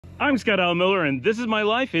I'm Scott Al Miller, and this is my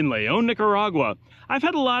life in León, Nicaragua. I've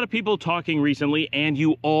had a lot of people talking recently, and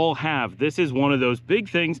you all have. This is one of those big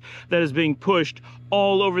things that is being pushed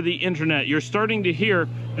all over the internet. You're starting to hear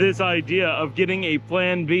this idea of getting a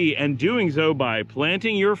plan B and doing so by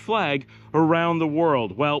planting your flag around the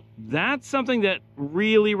world. Well, that's something that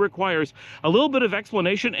really requires a little bit of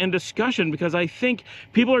explanation and discussion, because I think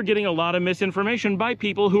people are getting a lot of misinformation by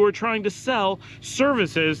people who are trying to sell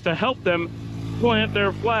services to help them plant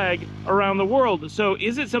their flag around the world. So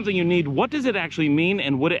is it something you need? What does it actually mean?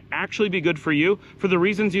 And would it actually be good for you for the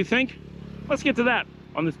reasons you think? Let's get to that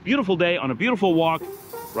on this beautiful day, on a beautiful walk,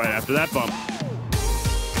 right after that bump.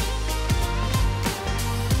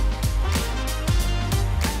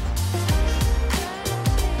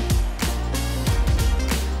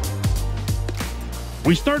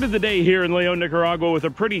 We started the day here in León, Nicaragua with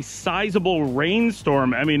a pretty sizable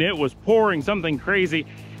rainstorm. I mean, it was pouring something crazy.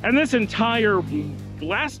 And this entire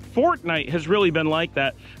last fortnight has really been like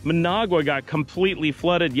that. Managua got completely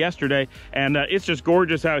flooded yesterday, and it's just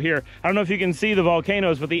gorgeous out here. I don't know if you can see the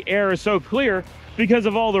volcanoes, but the air is so clear because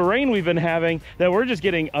of all the rain we've been having that we're just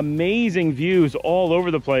getting amazing views all over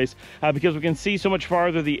the place because we can see so much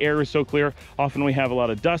farther. The air is so clear. Often we have a lot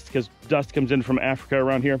of dust because dust comes in from Africa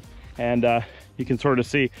around here, and you can sort of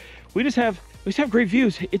see we just have great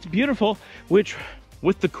views. It's beautiful, which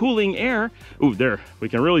with the cooling air, ooh, there, we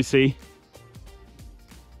can really see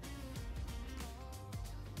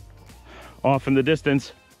off in the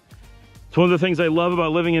distance. It's one of the things I love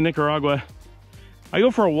about living in Nicaragua. I go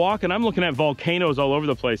for a walk and I'm looking at volcanoes all over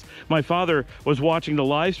the place. My father was watching the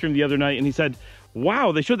live stream the other night and he said,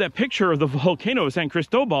 wow, they showed that picture of the volcano of San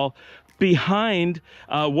Cristobal behind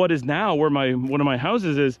what is now where one of my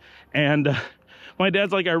houses is. And my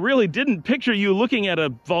dad's like, I really didn't picture you looking at a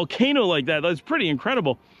volcano like that. That's pretty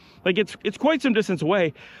incredible. Like it's quite some distance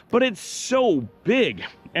away, but it's so big.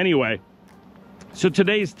 Anyway, so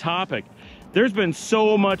today's topic, there's been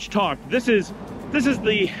so much talk. This is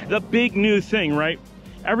the big new thing, right?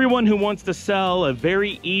 Everyone who wants to sell a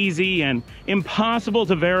very easy and impossible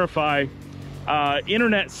to verify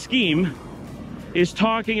internet scheme is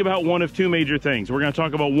talking about one of two major things. We're going to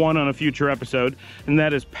talk about one on a future episode, and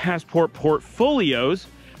that is passport portfolios.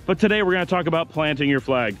 But today we're going to talk about planting your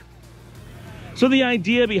flag. So the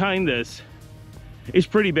idea behind this is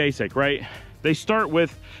pretty basic, right? They start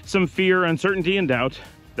with some fear, uncertainty, and doubt.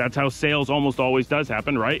 That's how sales almost always does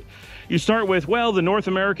happen, right? You start with, well, the North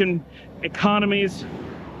American economies,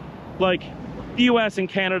 like the US and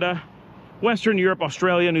Canada, Western Europe,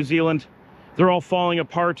 Australia, New Zealand, they're all falling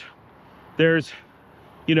apart. There's,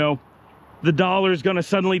 you know, the dollar's gonna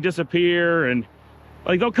suddenly disappear, and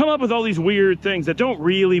like they'll come up with all these weird things that don't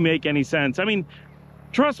really make any sense. I mean,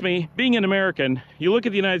 trust me, being an American, you look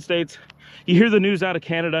at the United States, you hear the news out of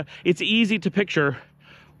Canada, it's easy to picture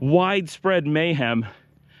widespread mayhem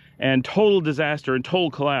and total disaster and total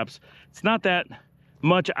collapse. It's not that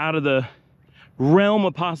much out of the realm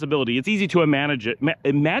of possibility. It's easy to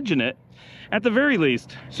imagine it at the very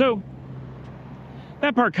least. So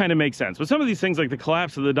that part kind of makes sense. But some of these things like the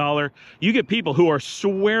collapse of the dollar, you get people who are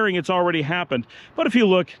swearing it's already happened. But if you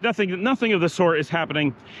look, nothing of the sort is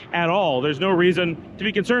happening at all. There's no reason to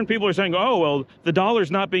be concerned. People are saying, oh, well, the dollar's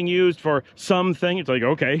not being used for something. It's like,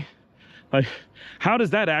 okay, like, how does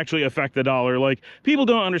that actually affect the dollar? Like, people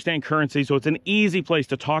don't understand currency, so it's an easy place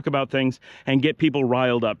to talk about things and get people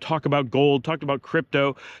riled up. Talk about gold, talk about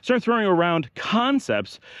crypto, start throwing around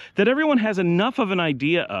concepts that everyone has enough of an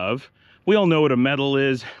idea of. We all know what a metal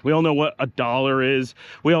is. We all know what a dollar is.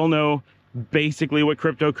 We all know basically what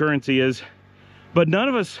cryptocurrency is. But none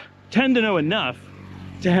of us tend to know enough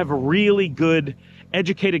to have really good,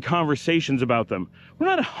 educated conversations about them.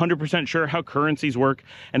 We're not 100% sure how currencies work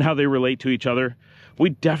and how they relate to each other.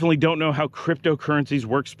 We definitely don't know how cryptocurrencies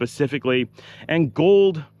work specifically. And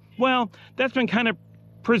gold, well, that's been kind of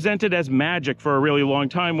presented as magic for a really long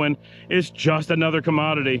time when it's just another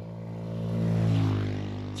commodity.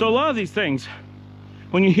 So a lot of these things,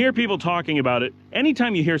 when you hear people talking about it,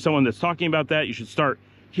 anytime you hear someone that's talking about that, you should start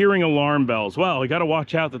hearing alarm bells. Well, you got to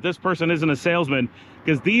watch out that this person isn't a salesman,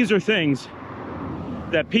 because these are things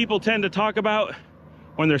that people tend to talk about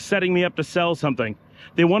when they're setting me up to sell something.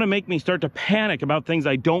 They want to make me start to panic about things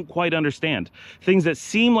I don't quite understand, things that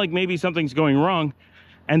seem like maybe something's going wrong.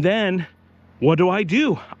 And then what do?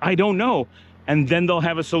 I don't know. And then they'll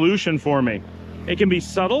have a solution for me. It can be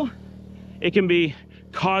subtle. It can be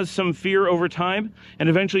cause some fear over time, and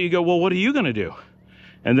eventually you go, well, what are you gonna do?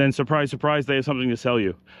 And then surprise, surprise, they have something to sell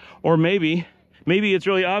you. Or maybe it's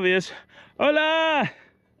really obvious. Hola.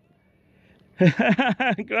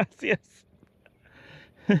 Gracias.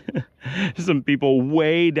 Some people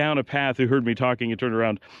way down a path who heard me talking and turned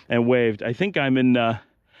around and waved. I think I'm in,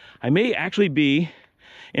 I may actually be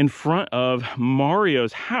in front of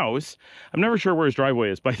Mario's house. I'm never sure where his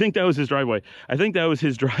driveway is, but I think that was his driveway. I think that was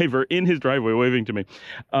his driver in his driveway waving to me.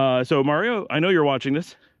 So Mario, I know you're watching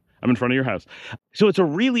this. I'm in front of your house. So it's a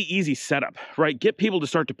really easy setup, right? Get people to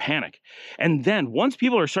start to panic. And then once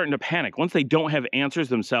people are starting to panic, once they don't have answers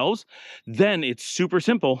themselves, then it's super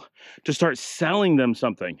simple to start selling them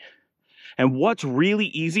something. And what's really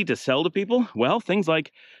easy to sell to people? Well, things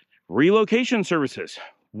like relocation services.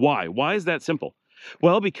 Why? Why is that simple?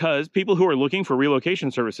 Well, because people who are looking for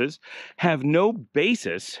relocation services have no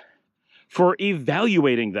basis for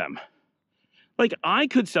evaluating them. Like, I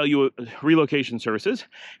could sell you relocation services.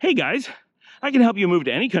 Hey guys, I can help you move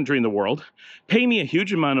to any country in the world, pay me a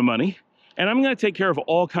huge amount of money, and I'm gonna take care of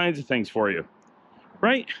all kinds of things for you,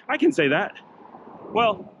 right? I can say that.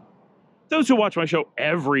 Well, those who watch my show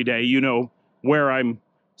every day, you know where I'm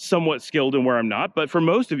somewhat skilled and where I'm not, but for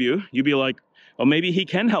most of you, you'd be like, well, maybe he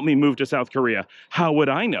can help me move to South Korea. How would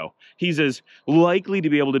I know? He's as likely to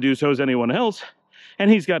be able to do so as anyone else, and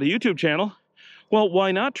he's got a YouTube channel. Well,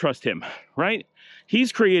 why not trust him, right?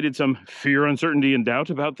 He's created some fear, uncertainty, and doubt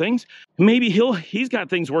about things. Maybe he's got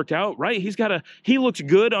things worked out, right? He looks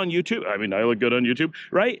good on YouTube. I mean, I look good on YouTube,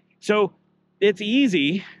 right? So it's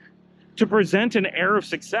easy to present an air of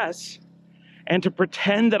success and to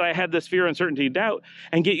pretend that I had this fear, uncertainty, doubt,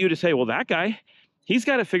 and get you to say, well, that guy, he's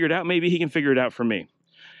got it figured out. Maybe he can figure it out for me.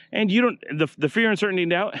 And you don't, the fear, uncertainty, and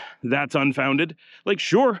doubt, that's unfounded. Like,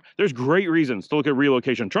 sure, there's great reasons to look at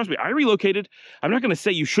relocation. Trust me, I relocated. I'm not going to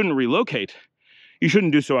say you shouldn't relocate. You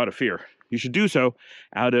shouldn't do so out of fear. You should do so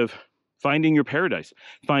out of finding your paradise,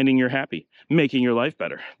 finding your happy, making your life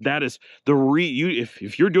better. That is the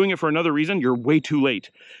if you're doing it for another reason, you're way too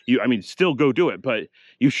late. I mean, still go do it, but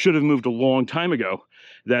you should have moved a long time ago.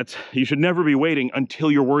 You should never be waiting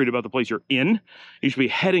until you're worried about the place you're in. You should be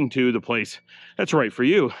heading to the place that's right for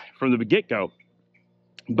you from the get-go.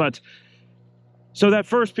 But so that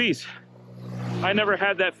first piece, I never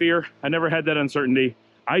had that fear. I never had that uncertainty.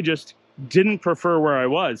 I just didn't prefer where I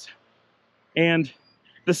was. And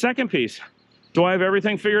the second piece, do I have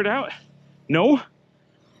everything figured out? No.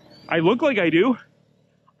 I look like I do.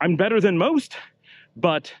 I'm better than most,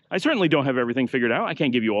 but I certainly don't have everything figured out. I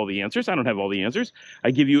can't give you all the answers. I don't have all the answers.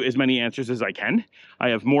 I give you as many answers as I can. I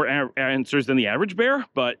have more answers than the average bear,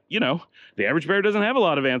 but you know, the average bear doesn't have a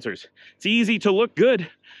lot of answers. It's easy to look good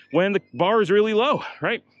when the bar is really low,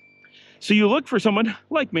 right? So you look for someone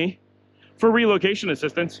like me for relocation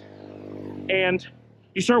assistance, and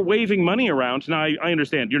you start waving money around. Now, I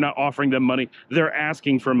understand you're not offering them money. They're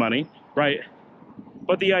asking for money, right?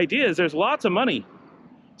 But the idea is there's lots of money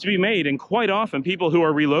to be made, and quite often people who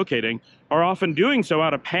are relocating are often doing so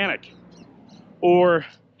out of panic or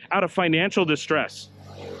out of financial distress.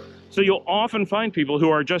 So you'll often find people who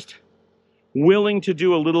are just willing to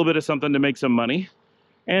do a little bit of something to make some money,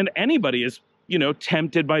 and anybody is, you know,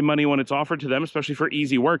 tempted by money when it's offered to them, especially for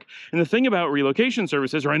easy work. And the thing about relocation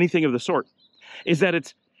services or anything of the sort is that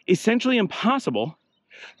it's essentially impossible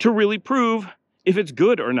to really prove if it's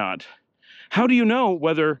good or not. How do you know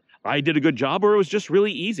whether I did a good job or it was just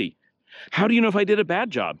really easy? How do you know if I did a bad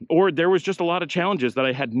job or there was just a lot of challenges that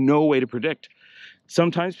I had no way to predict?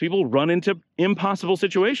 Sometimes people run into impossible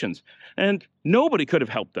situations and nobody could have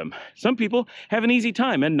helped them. Some people have an easy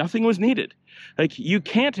time and nothing was needed. Like, you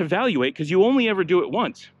can't evaluate because you only ever do it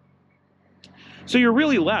once. So you're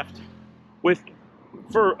really left with,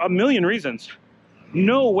 for a million reasons,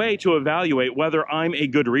 no way to evaluate whether I'm a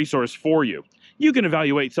good resource for you. You can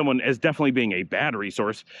evaluate someone as definitely being a bad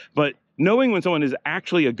resource, but knowing when someone is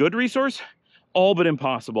actually a good resource, all but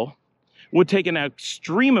impossible, would take an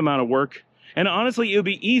extreme amount of work, and honestly, it would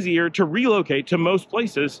be easier to relocate to most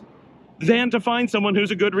places than to find someone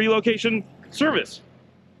who's a good relocation service.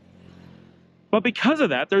 But because of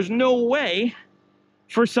that, there's no way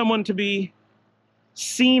for someone to be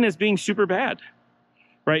seen as being super bad.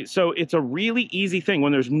 Right? So it's a really easy thing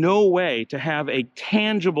when there's no way to have a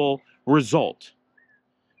tangible result,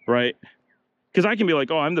 right? Because I can be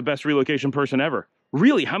like, oh, I'm the best relocation person ever.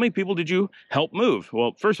 Really, how many people did you help move?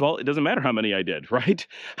 Well, first of all, it doesn't matter how many I did, right?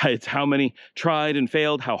 It's how many tried and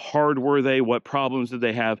failed, how hard were they, what problems did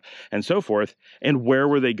they have, and so forth, and where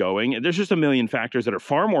were they going? And there's just a million factors that are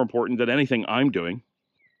far more important than anything I'm doing.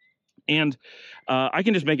 And I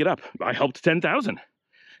can just make it up. I helped 10,000.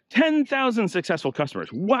 10,000 successful customers.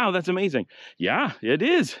 Wow, that's amazing. Yeah, it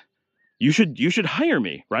is. You should hire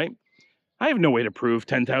me, right? I have no way to prove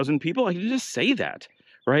 10,000 people. I can just say that,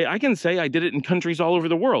 right? I can say I did it in countries all over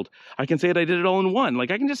the world. I can say that I did it all in one.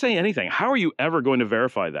 Like, I can just say anything. How are you ever going to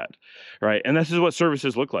verify that, right? And this is what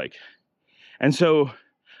services look like. And so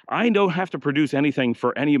I don't have to produce anything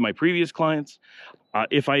for any of my previous clients,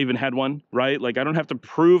 if I even had one, right? Like, I don't have to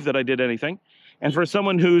prove that I did anything. And for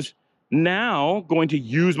someone who's now going to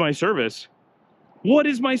use my service, what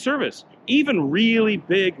is my service? Even really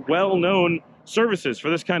big, well-known services for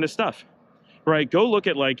this kind of stuff, right? Go look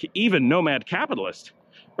at, like, even Nomad Capitalist,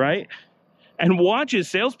 right? And watch his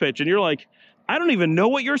sales pitch, and you're like, I don't even know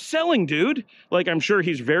what you're selling, dude. Like, I'm sure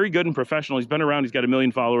he's very good and professional. He's been around. He's got 1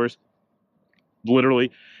 million followers,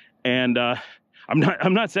 literally. And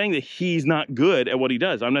I'm not saying that he's not good at what he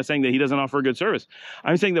does. I'm not saying that he doesn't offer a good service.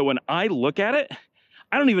 I'm saying that when I look at it,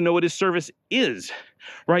 I don't even know what his service is,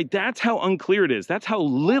 right? That's how unclear it is. That's how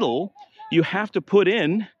little you have to put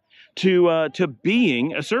in to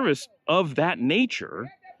being a service of that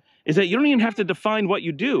nature, is that you don't even have to define what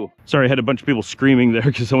you do. Sorry, I had a bunch of people screaming there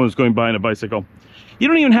because someone was going by on a bicycle. You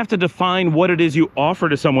don't even have to define what it is you offer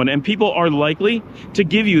to someone, and people are likely to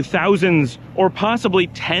give you thousands or possibly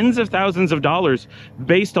tens of thousands of dollars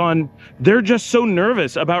based on they're just so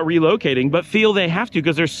nervous about relocating, but feel they have to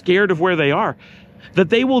because they're scared of where they are, that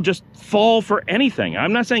they will just fall for anything.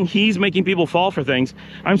 I'm not saying he's making people fall for things.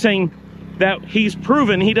 I'm saying that he's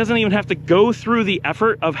proven he doesn't even have to go through the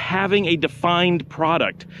effort of having a defined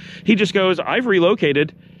product. He just goes, I've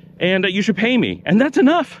relocated and you should pay me. And that's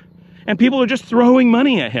enough. And people are just throwing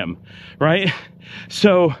money at him, right?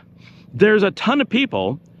 So there's a ton of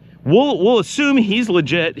people. We'll assume he's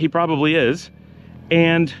legit. He probably is.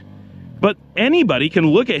 But anybody can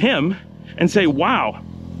look at him and say, wow,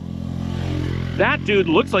 that dude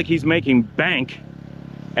looks like he's making bank.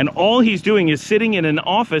 And all he's doing is sitting in an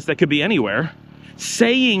office that could be anywhere,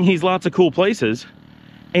 saying he's lots of cool places,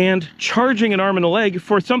 and charging an arm and a leg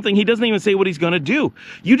for something he doesn't even say what he's gonna do.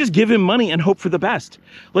 You just give him money and hope for the best.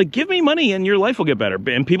 Like, give me money and your life will get better.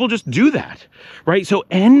 And people just do that, right? So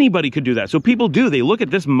anybody could do that. So people do, they look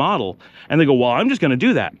at this model and they go, well, I'm just gonna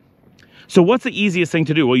do that. So what's the easiest thing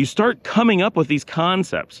to do? Well, you start coming up with these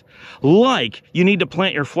concepts, like you need to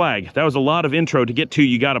plant your flag. That was a lot of intro to get to,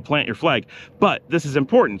 you got to plant your flag. But this is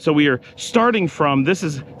important. So we are starting from,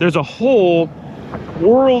 there's a whole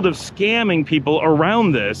world of scamming people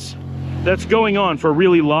around this that's going on for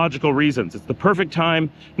really logical reasons. It's the perfect time.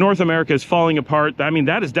 North America is falling apart. I mean,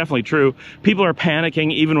 that is definitely true. People are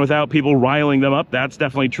panicking even without people riling them up. That's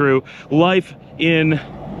definitely true. Life in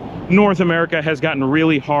North America has gotten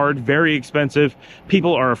really hard, very expensive.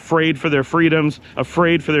 People are afraid for their freedoms,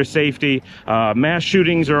 afraid for their safety. Mass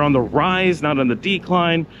shootings are on the rise, not on the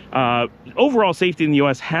decline. Overall safety in the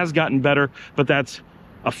US has gotten better, but that's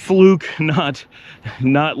a fluke, not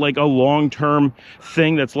like a long-term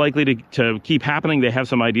thing that's likely to keep happening. They have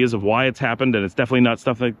some ideas of why it's happened, and it's definitely not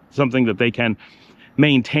something that they can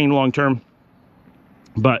maintain long-term.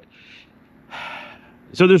 But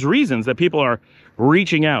so there's reasons that people are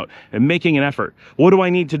reaching out and making an effort. What do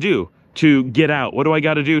I need to do to get out? What do I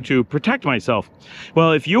got to do to protect myself?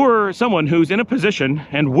 Well, if you're someone who's in a position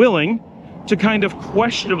and willing to kind of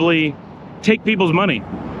questionably take people's money,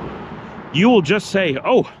 you will just say,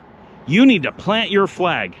 oh, you need to plant your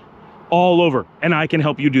flag all over, and I can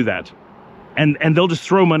help you do that. And they'll just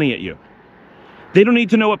throw money at you. They don't need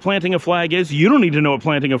to know what planting a flag is. You don't need to know what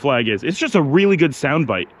planting a flag is. It's just a really good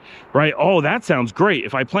soundbite, right? Oh, that sounds great.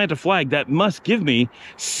 If I plant a flag, that must give me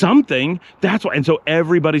something. That's why. And so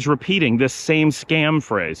everybody's repeating this same scam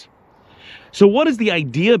phrase. So what is the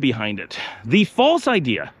idea behind it? The false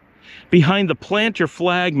idea behind the plant your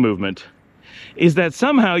flag movement is that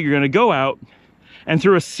somehow you're going to go out and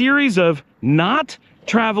through a series of not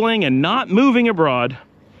traveling and not moving abroad,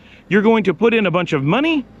 you're going to put in a bunch of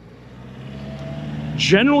money,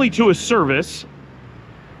 generally to a service,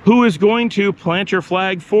 who is going to plant your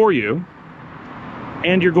flag for you.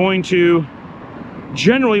 And you're going to,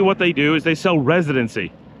 generally what they do is they sell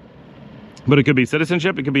residency. But it could be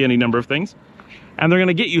citizenship, it could be any number of things. And they're going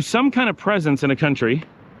to get you some kind of presence in a country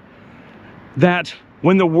that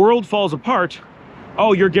when the world falls apart,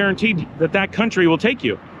 oh, you're guaranteed that that country will take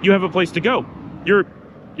you. You have a place to go.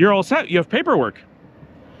 You're all set. You have paperwork.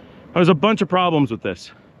 There's a bunch of problems with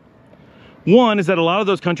this. One is that a lot of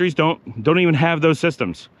those countries don't even have those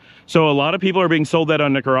systems. So a lot of people are being sold that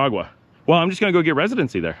on Nicaragua. Well, I'm just going to go get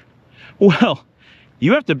residency there. Well,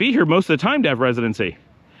 you have to be here most of the time to have residency.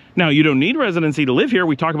 Now, you don't need residency to live here.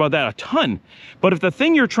 We talk about that a ton. But if the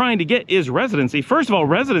thing you're trying to get is residency, first of all,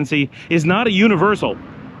 residency is not a universal,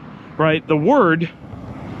 right? The word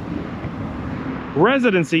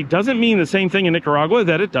residency doesn't mean the same thing in Nicaragua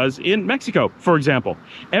that it does in Mexico, for example.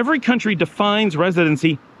 Every country defines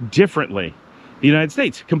residency differently. the United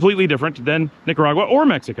States. Completely different than Nicaragua or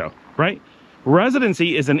Mexico, right?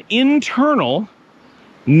 Residency is an internal,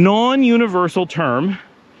 non-universal term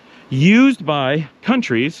used by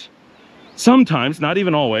countries, sometimes, not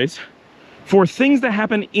even always, for things that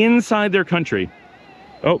happen inside their country.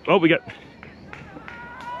 Oh, we got...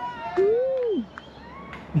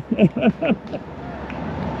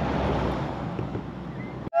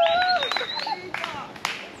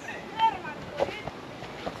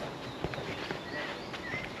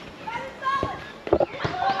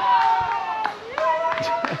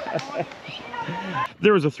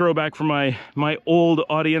 There was a throwback from my old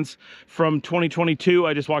audience from 2022.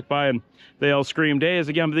 I just walked by and they all screamed, "Hey, is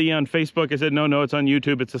it gonna be on Facebook?" I said, no, it's on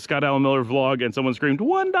YouTube. It's a Scott Allen Miller vlog. And someone screamed,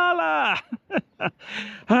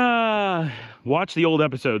 $1. Watch the old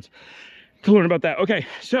episodes to learn about that. Okay,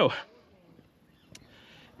 so,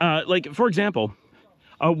 like, for example,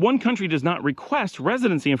 one country does not request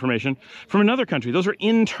residency information from another country. Those are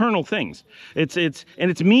internal things. It's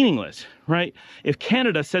meaningless, right? If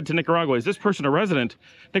Canada said to Nicaragua, "Is this person a resident?"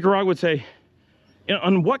 Nicaragua would say,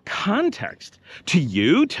 "On what context? To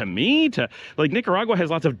you? To me? To..." Like, Nicaragua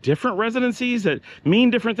has lots of different residencies that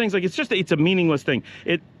mean different things. Like, it's a meaningless thing.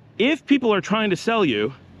 If people are trying to sell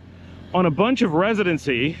you on a bunch of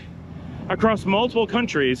residency across multiple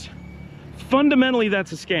countries, fundamentally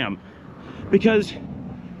that's a scam, because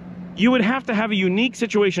you would have to have a unique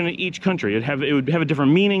situation in each country. It would have a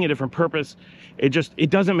different meaning, a different purpose. It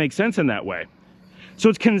doesn't make sense in that way. So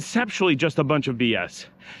it's conceptually just a bunch of BS.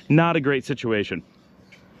 Not a great situation.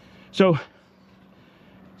 So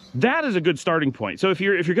that is a good starting point. So if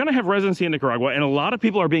you're going to have residency in Nicaragua, and a lot of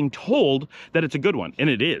people are being told that it's a good one, and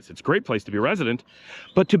it is. It's a great place to be resident.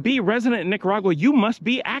 But to be resident in Nicaragua, you must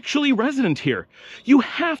be actually resident here. You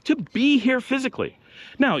have to be here physically.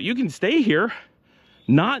 Now, you can stay here,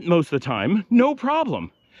 not most of the time, no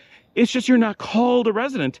problem. It's just you're not called a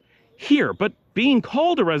resident here. But being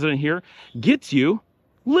called a resident here gets you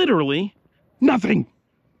literally nothing.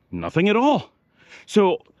 Nothing at all.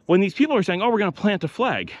 So when these people are saying, "Oh, we're going to plant a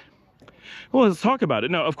flag," well, let's talk about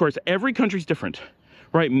it. No, of course, every country's different,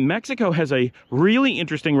 right? Mexico has a really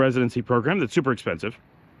interesting residency program that's super expensive,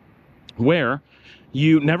 where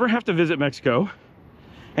you never have to visit Mexico,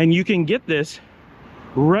 and you can get this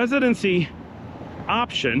residency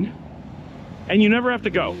option, and you never have to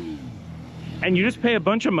go. And you just pay a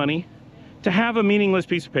bunch of money to have a meaningless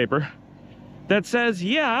piece of paper that says,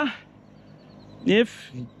 yeah,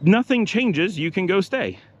 if nothing changes, you can go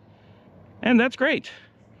stay. And that's great.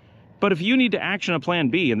 But if you need to action a plan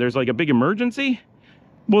B and there's like a big emergency,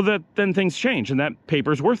 well, then things change and that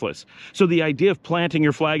paper's worthless. So the idea of planting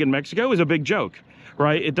your flag in Mexico is a big joke,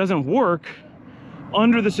 right? It doesn't work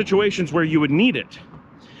under the situations where you would need it.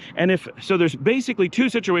 And so there's basically two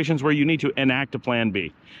situations where you need to enact a plan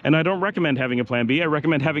B. And I don't recommend having a plan B. I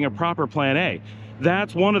recommend having a proper plan A.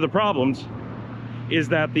 That's one of the problems, is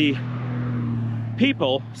that the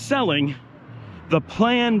people selling the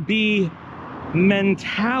plan B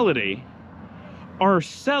mentality are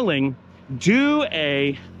selling, do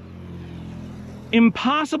a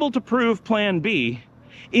impossible to prove plan B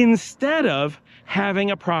instead of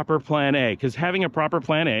having a proper plan A, because having a proper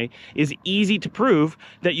plan A is easy to prove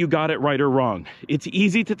that you got it right or wrong. It's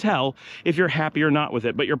easy to tell if you're happy or not with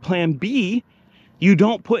it, but your plan B, you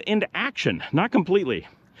don't put into action, not completely.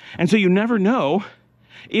 And so you never know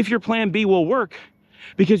if your plan B will work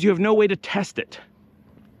because you have no way to test it.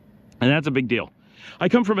 And that's a big deal. I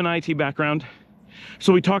come from an IT background,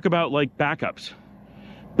 so we talk about like backups.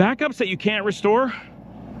 Backups that you can't restore,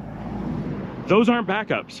 those aren't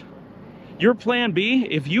backups. Your plan B,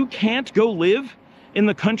 if you can't go live in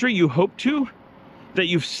the country you hope to, that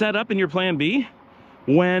you've set up in your plan B,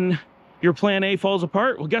 when your plan A falls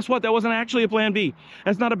apart, well, guess what? That wasn't actually a plan B.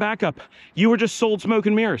 That's not a backup. You were just sold smoke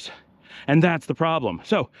and mirrors. And that's the problem.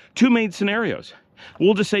 So, two main scenarios.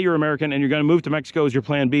 We'll just say you're American and you're going to move to Mexico as your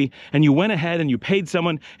plan B, and you went ahead and you paid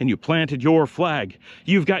someone and you planted your flag.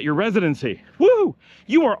 You've got your residency. Woo!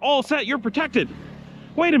 You are all set. You're protected.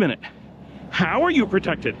 Wait a minute. How are you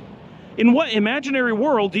protected? In what imaginary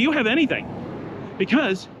world do you have anything?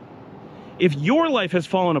 Because if your life has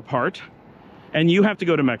fallen apart and you have to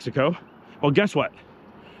go to Mexico, well, guess what?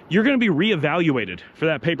 You're going to be reevaluated for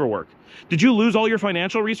that paperwork. Did you lose all your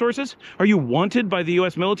financial resources? Are you wanted by the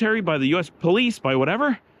US military, by the US police, by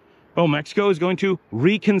whatever? Oh, Mexico is going to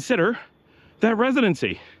reconsider that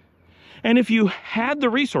residency. And if you had the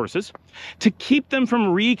resources to keep them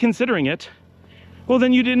from reconsidering it, well,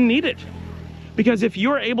 then you didn't need it. Because if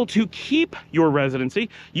you're able to keep your residency,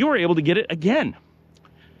 you are able to get it again.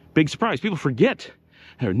 Big surprise. People forget.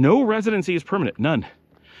 No residency is permanent. None.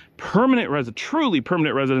 truly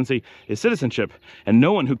permanent residency is citizenship, and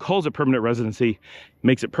no one who calls it permanent residency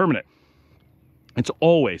makes it permanent. It's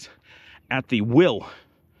always at the will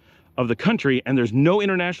of the country, and there's no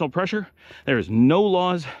international pressure. There is no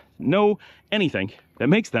laws, no anything that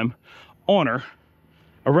makes them honor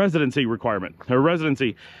a residency requirement, a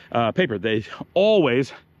residency paper. They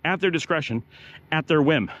always, at their discretion, at their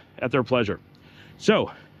whim, at their pleasure.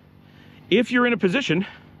 So if you're in a position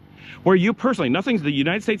where you personally, the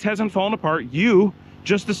United States hasn't fallen apart, you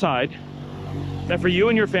just decide that for you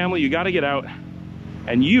and your family, you got to get out,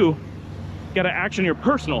 and you got to action your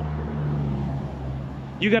personal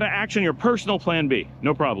plan B,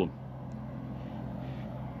 no problem.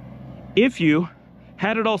 If you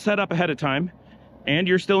had it all set up ahead of time and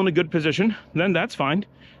you're still in a good position, then that's fine,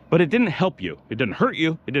 but it didn't help you. It didn't hurt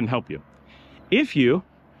you, it didn't help you. If you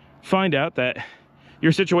find out that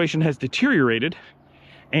your situation has deteriorated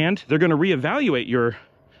and they're going to reevaluate your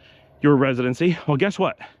residency, well, guess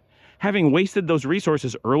what? Having wasted those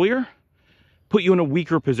resources earlier put you in a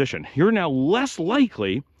weaker position. You're now less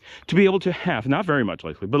likely to be able to have, not very much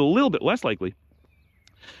likely, but a little bit less likely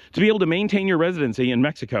to be able to maintain your residency in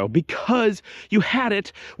Mexico because you had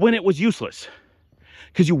it when it was useless,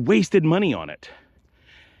 because you wasted money on it.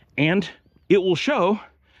 And it will show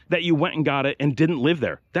that you went and got it and didn't live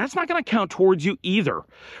there. That's not going to count towards you either,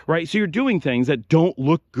 right? So you're doing things that don't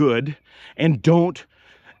look good and don't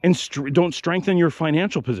strengthen your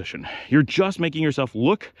financial position. You're just making yourself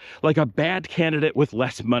look like a bad candidate with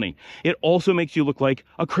less money. It also makes you look like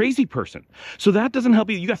a crazy person. So that doesn't help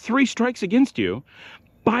you. You got 3 strikes against you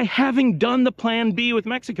by having done the plan B with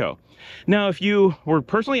Mexico. Now, if you were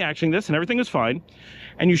personally actioning this and everything was fine,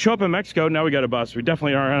 and you show up in Mexico, now we got a bus. We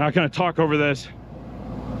definitely are not going to talk over this.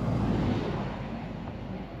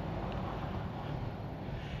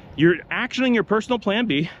 You're actioning your personal plan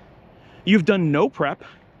B. You've done no prep.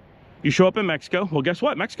 You show up in Mexico. Well, guess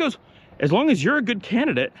what? Mexico's, as long as you're a good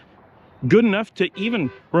candidate, good enough to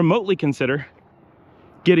even remotely consider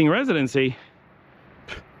getting residency,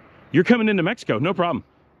 you're coming into Mexico, no problem.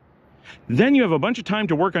 Then you have a bunch of time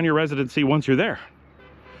to work on your residency once you're there.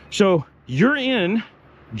 So you're in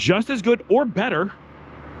just as good or better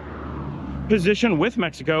position with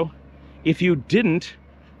Mexico if you didn't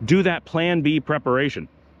do that plan B preparation.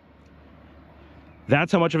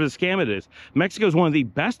 That's how much of a scam it is. Mexico is one of the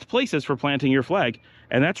best places for planting your flag,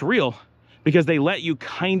 and that's real because they let you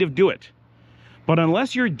kind of do it. But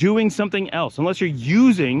unless you're doing something else, unless you're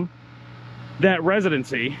using that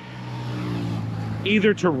residency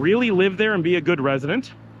either to really live there and be a good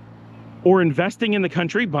resident, or investing in the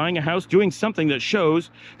country, buying a house, doing something that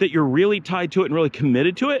shows that you're really tied to it and really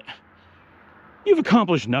committed to it, you've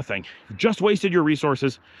accomplished nothing. You've just wasted your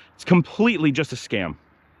resources. It's completely just a scam.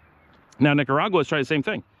 Now, Nicaragua has tried the same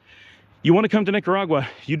thing. You want to come to Nicaragua,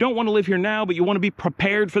 you don't want to live here now, but you want to be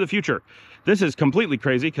prepared for the future. This is completely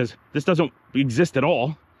crazy because this doesn't exist at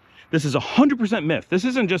all. This is 100% myth. This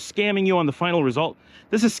isn't just scamming you on the final result.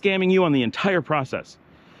 This is scamming you on the entire process.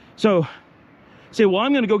 So, say, well,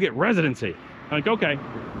 I'm going to go get residency. Like, okay.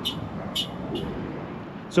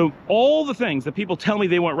 So all the things that people tell me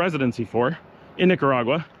they want residency for in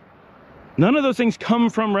Nicaragua, none of those things come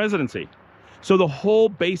from residency. So the whole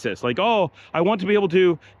basis, like, oh, I want to be able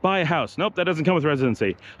to buy a house. Nope, that doesn't come with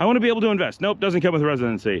residency. I want to be able to invest. Nope, doesn't come with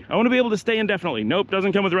residency. I want to be able to stay indefinitely. Nope,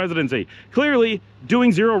 doesn't come with residency. Clearly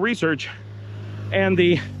doing zero research, and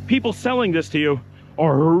the people selling this to you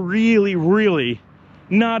are really, really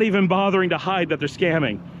not even bothering to hide that they're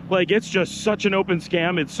scamming. Like, it's just such an open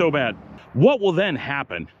scam. It's so bad. What will then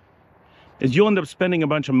happen is you'll end up spending a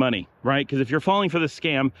bunch of money, right? Because if you're falling for the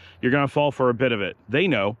scam, you're going to fall for a bit of it. They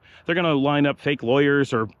know. They're going to line up fake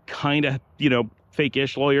lawyers or kind of,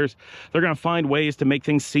 fake-ish lawyers. They're going to find ways to make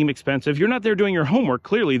things seem expensive. You're not there doing your homework.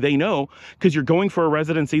 Clearly, they know, because you're going for a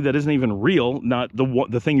residency that isn't even real, not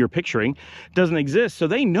the thing you're picturing, doesn't exist. So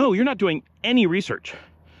they know you're not doing any research,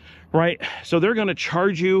 right? So they're going to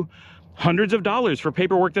charge you hundreds of dollars for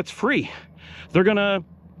paperwork that's free. They're going to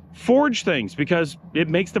forge things because it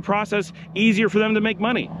makes the process easier for them to make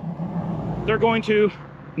money. They're going to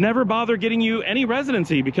never bother getting you any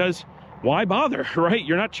residency because why bother, right?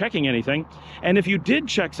 You're not checking anything. And if you did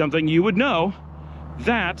check something, you would know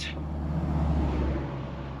that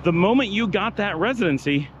the moment you got that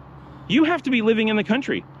residency, you have to be living in the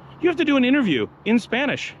country. You have to do an interview in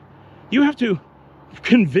Spanish. You have to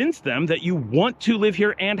convince them that you want to live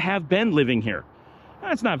here and have been living here.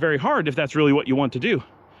 That's not very hard if that's really what you want to do.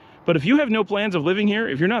 But if you have no plans of living here,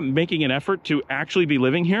 if you're not making an effort to actually be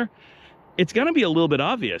living here, it's going to be a little bit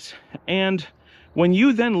obvious. And when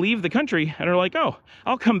you then leave the country and are like, oh,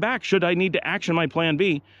 I'll come back should I need to action my plan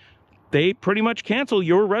B, they pretty much cancel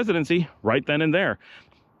your residency right then and there.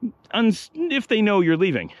 If they know you're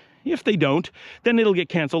leaving. If they don't, then it'll get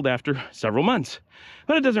canceled after several months.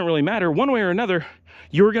 But it doesn't really matter. One way or another,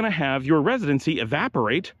 you're going to have your residency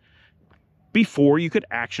evaporate before you could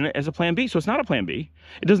action it as a plan B. So it's not a plan B.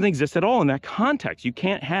 It doesn't exist at all in that context. You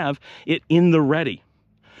can't have it in the ready.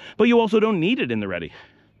 But you also don't need it in the ready.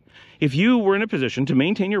 If you were in a position to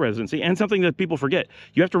maintain your residency, and something that people forget,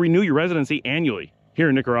 you have to renew your residency annually here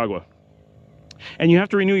in Nicaragua. And you have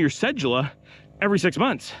to renew your cedula every 6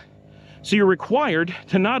 months. So you're required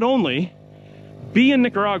to not only be in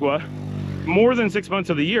Nicaragua more than 6 months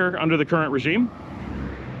of the year under the current regime,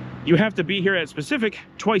 you have to be here at specific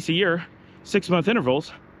twice a year, 6-month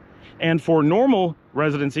intervals. And for normal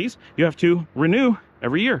residencies, you have to renew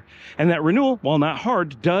every year. And that renewal, while not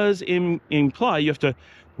hard, does imply you have to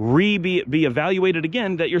be evaluated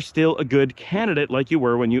again that you're still a good candidate like you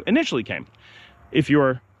were when you initially came. If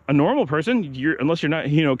you're a normal person, unless you're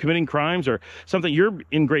not, committing crimes or something, you're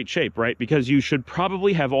in great shape, right? Because you should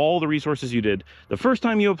probably have all the resources you did the first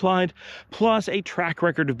time you applied, plus a track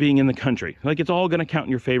record of being in the country. Like, it's all going to count in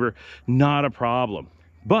your favor, not a problem.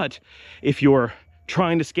 But if you're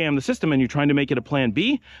trying to scam the system and you're trying to make it a plan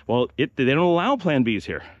B, well, they don't allow plan Bs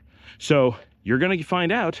here. So you're going to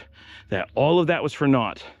find out that all of that was for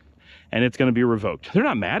naught, and it's going to be revoked. They're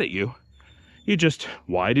not mad at you. You just,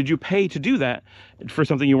 why did you pay to do that for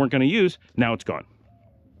something you weren't going to use? Now it's gone.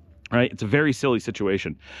 Right? It's a very silly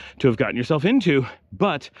situation to have gotten yourself into,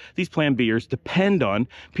 but these plan Bers depend on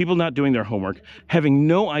people not doing their homework, having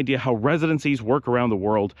no idea how residencies work around the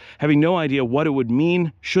world, having no idea what it would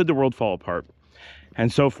mean should the world fall apart,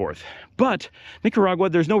 and so forth. But Nicaragua,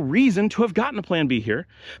 there's no reason to have gotten a plan B here,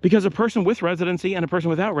 because a person with residency and a person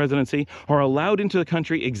without residency are allowed into the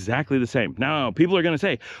country exactly the same. Now, people are going to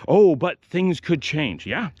say, oh, but things could change.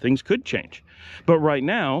 Yeah, things could change. But right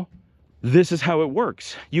now, this is how it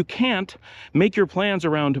works. You can't make your plans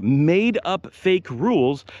around made up fake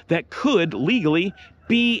rules that could legally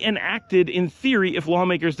be enacted in theory if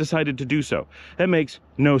lawmakers decided to do so. That makes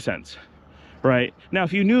no sense. Right? Now,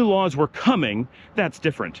 if you knew laws were coming, that's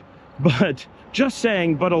different. But just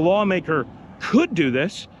saying, but a lawmaker could do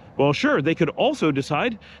this, well, sure, they could also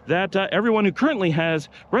decide that everyone who currently has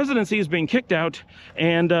residency is being kicked out,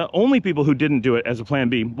 and only people who didn't do it as a plan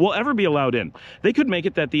B will ever be allowed in. They could make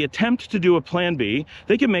it that the attempt to do a plan B,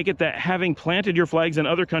 they could make it that having planted your flags in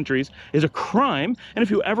other countries is a crime, and if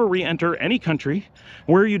you ever re-enter any country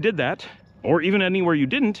where you did that, or even anywhere you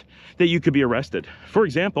didn't, that you could be arrested. For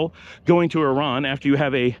example, going to Iran after you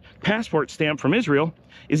have a passport stamp from Israel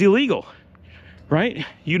is illegal, right?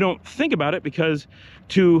 You don't think about it because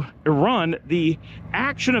to Iran, the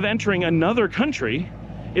action of entering another country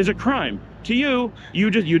is a crime. To you, you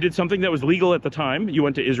did something that was legal at the time. You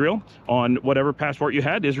went to Israel on whatever passport you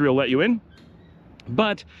had. Israel let you in.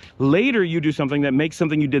 But later you do something that makes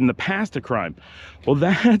something you did in the past a crime. Well,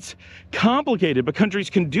 that's complicated, but countries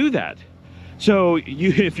can do that. So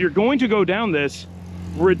if you're going to go down this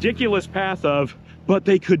ridiculous path of, but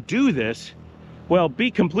they could do this, well,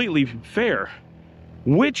 be completely fair.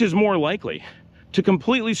 Which is more likely? To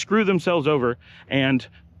completely screw themselves over and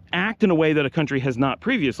act in a way that a country has not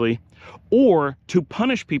previously, or to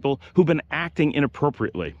punish people who've been acting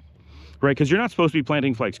inappropriately? Right? Because you're not supposed to be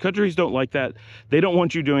planting flags. Countries don't like that. They don't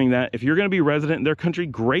want you doing that. If you're going to be resident in their country,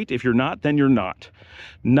 great. If you're not, then you're not.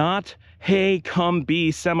 Not, hey, come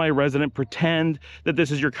be semi-resident, pretend that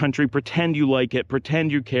this is your country, pretend you like it,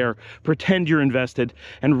 pretend you care, pretend you're invested,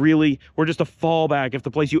 and really, we're just a fallback if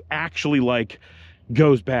the place you actually like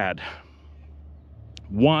goes bad.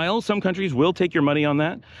 While some countries will take your money on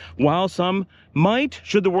that, while some might,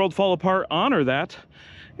 should the world fall apart, honor that,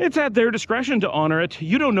 it's at their discretion to honor it.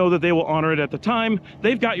 You don't know that they will honor it at the time.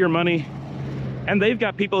 They've got your money, and they've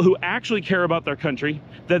got people who actually care about their country,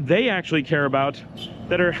 that they actually care about,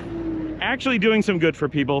 that are actually doing some good for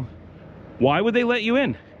people. Why would they let you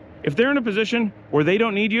in? If they're in a position where they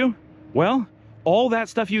don't need you, well, all that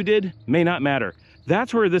stuff you did may not matter.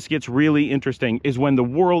 That's where this gets really interesting, is when the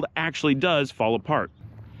world actually does fall apart.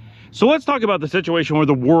 So let's talk about the situation where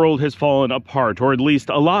the world has fallen apart, or at least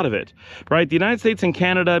a lot of it, right? The United States and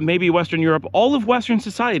Canada, maybe Western Europe, all of Western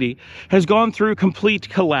society has gone through complete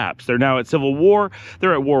collapse. They're now at civil war.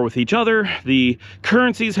 They're at war with each other. The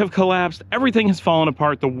currencies have collapsed. Everything has fallen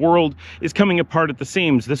apart. The world is coming apart at the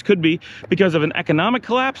seams. This could be because of an economic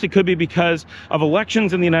collapse. It could be because of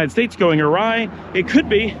elections in the United States going awry. It could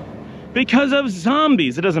be because of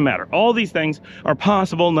zombies. It doesn't matter. All these things are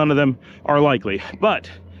possible. None of them are likely. But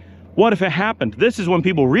what if it happened? This is when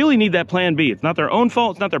people really need that plan B. It's not their own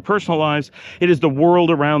fault. It's not their personal lives. It is the world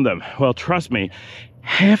around them. Well, trust me,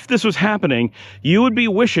 if this was happening, you would be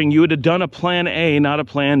wishing you would have done a plan A, not a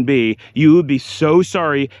plan B. You would be so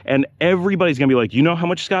sorry, and everybody's gonna be like, you know how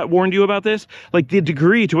much Scott warned you about this? Like the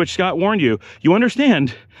degree to which Scott warned you. You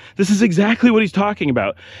understand? This is exactly what he's talking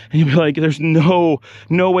about. And you'll be like, there's no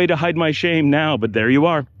way to hide my shame now, but there you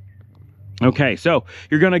are. Okay, so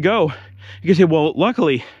you're gonna go. You can say, well,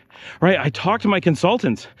 luckily, right, I talked to my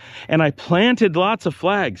consultants and I planted lots of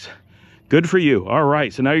flags. Good for you. All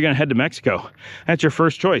right, so now you're gonna head to Mexico. That's your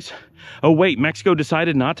first choice. Oh wait, Mexico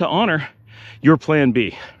decided not to honor your plan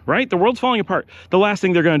B, right? The world's falling apart. The last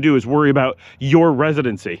thing they're gonna do is worry about your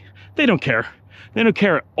residency. They don't care. They don't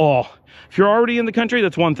care at all. If you're already in the country,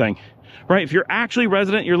 that's one thing, right? If you're actually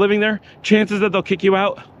resident, you're living there, chances that they'll kick you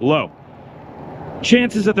out, low.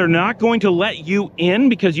 Chances that they're not going to let you in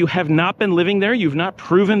because you have not been living there, you've not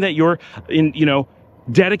proven that you're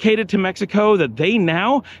dedicated to Mexico, that they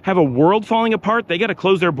now have a world falling apart, they got to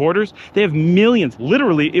close their borders. They have millions,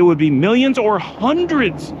 literally it would be millions or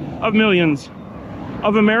hundreds of millions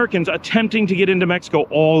of Americans attempting to get into Mexico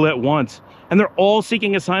all at once. And they're all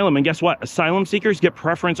seeking asylum. And guess what? Asylum seekers get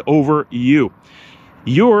preference over you.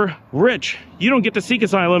 You're rich. You don't get to seek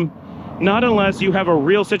asylum, not unless you have a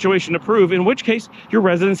real situation to prove, in which case your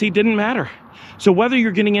residency didn't matter. So whether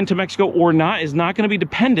you're getting into Mexico or not is not going to be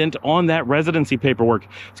dependent on that residency paperwork.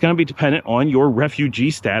 It's going to be dependent on your refugee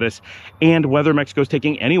status and whether Mexico is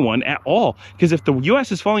taking anyone at all. Because if the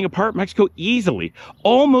US is falling apart, Mexico easily,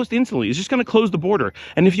 almost instantly, is just going to close the border.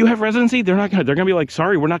 And if you have residency, they're going to be like,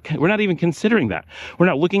 sorry, we're not even considering that. We're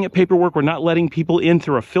not looking at paperwork. We're not letting people in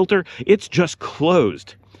through a filter. It's just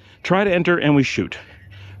closed. Try to enter and we shoot.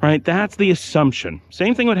 Right? That's the assumption.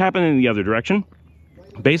 Same thing would happen in the other direction.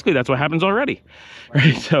 Basically, that's what happens already,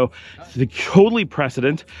 right? So it's totally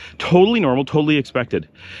precedent, totally normal, totally expected.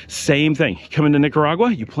 Same thing. You come into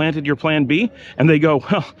Nicaragua, you planted your plan B, and they go,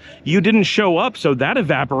 well, you didn't show up, so that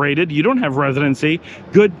evaporated. You don't have residency.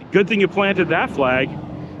 Good thing you planted that flag.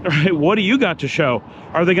 All right, what do you got to show?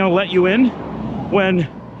 Are they going to let you in when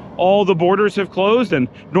all the borders have closed and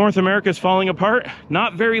North America is falling apart?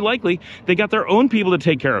 Not very likely. They got their own people to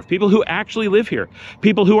take care of, people who actually live here,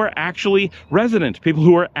 people who are actually resident, people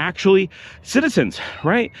who are actually citizens,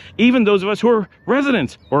 right? Even those of us who are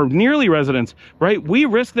residents or nearly residents, right? We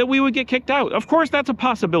risk that we would get kicked out. Of course, that's a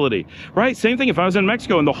possibility, right? Same thing if I was in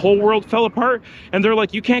Mexico and the whole world fell apart and they're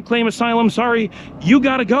like, you can't claim asylum, sorry, you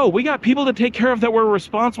gotta go. We got people to take care of that we're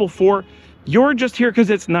responsible for. You're just here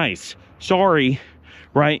because it's nice. Sorry.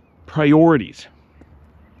 Right? Priorities.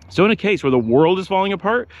 So in a case where the world is falling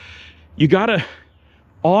apart, you gotta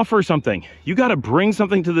offer something. You gotta bring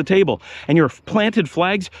something to the table, and your planted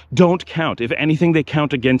flags don't count. If anything, they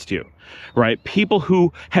count against you, right? People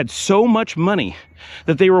who had so much money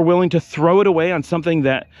that they were willing to throw it away on something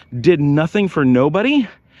that did nothing for nobody,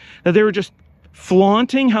 that they were just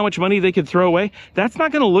flaunting how much money they could throw away, that's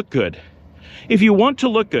not gonna look good. If you want to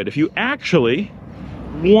look good, if you actually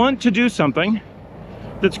want to do something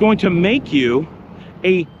that's going to make you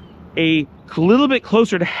a little bit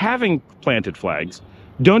closer to having planted flags,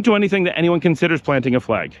 don't do anything that anyone considers planting a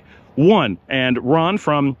flag. One, and Ron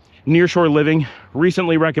from Nearshore Living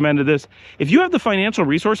recently recommended this, if you have the financial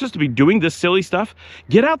resources to be doing this silly stuff,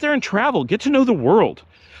 get out there and travel, get to know the world.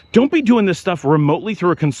 Don't be doing this stuff remotely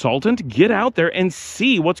through a consultant. Get out there and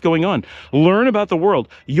see what's going on. Learn about the world.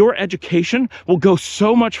 Your education will go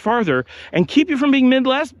so much farther and keep you from being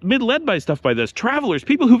misled by stuff by this. Travelers,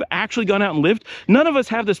 people who've actually gone out and lived, none of us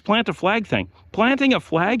have this plant a flag thing. Planting a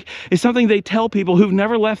flag is something they tell people who've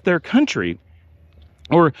never left their country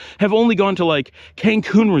or have only gone to like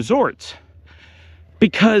Cancun resorts,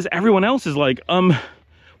 because everyone else is like,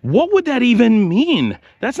 what would that even mean?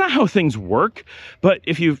 That's not how things work. But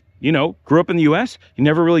if you've, grew up in the US, you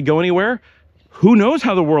never really go anywhere, who knows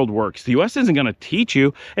how the world works? The US isn't going to teach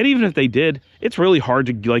you. And even if they did, it's really hard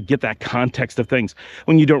to get that context of things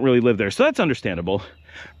when you don't really live there. So that's understandable,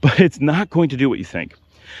 but it's not going to do what you think.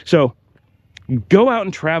 So go out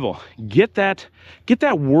and travel, get that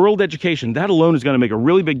world education. That alone is going to make a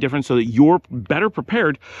really big difference so that you're better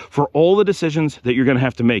prepared for all the decisions that you're going to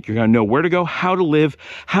have to make. You're going to know where to go, how to live,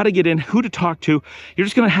 how to get in, who to talk to. You're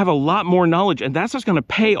just going to have a lot more knowledge, and that's just going to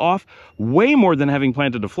pay off way more than having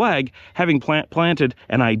planted a flag, having planted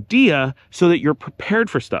an idea so that you're prepared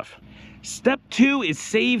for stuff. Step 2 is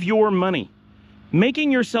save your money.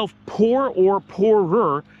 Making yourself poor or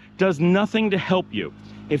poorer does nothing to help you.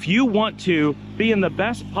 If you want to be in the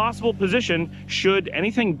best possible position, should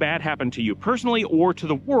anything bad happen to you personally or to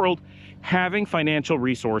the world, having financial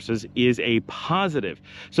resources is a positive.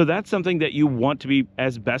 So that's something that you want to be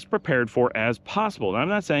as best prepared for as possible. And I'm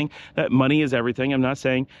not saying that money is everything. I'm not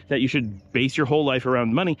saying that you should base your whole life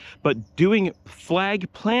around money, but doing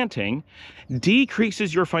flag planting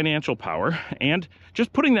decreases your financial power, and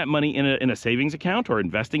just putting that money in a savings account or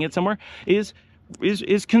investing it somewhere is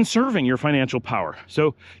conserving your financial power.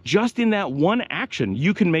 So just in that one action,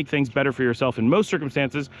 you can make things better for yourself in most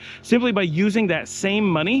circumstances simply by using that same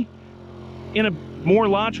money in a more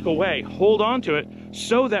logical way. Hold on to it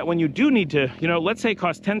so that when you do need to, you know, let's say it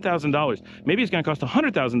costs $10,000, maybe it's going to cost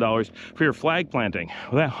 $100,000 for your flag planting.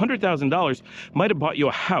 Well, that $100,000 might have bought you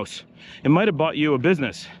a house. It might have bought you a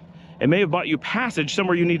business. It may have bought you passage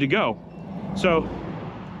somewhere you need to go. So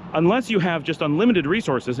unless you have just unlimited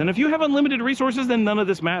resources, and if you have unlimited resources, then none of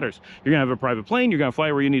this matters. You're gonna have a private plane, you're gonna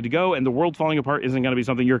fly where you need to go, and the world falling apart isn't gonna be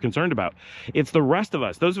something you're concerned about. It's the rest of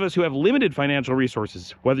us, those of us who have limited financial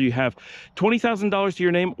resources, whether you have $20,000 to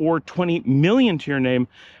your name or 20 million to your name,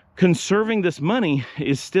 conserving this money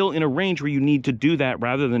is still in a range where you need to do that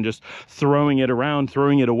rather than just throwing it around,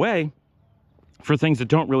 throwing it away for things that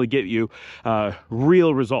don't really get you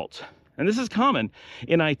real results. And this is common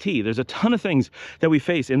in IT. There's a ton of things that we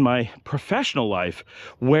face in my professional life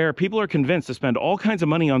where people are convinced to spend all kinds of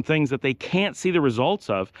money on things that they can't see the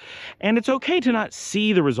results of. And it's okay to not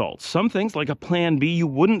see the results. Some things, like a plan B, you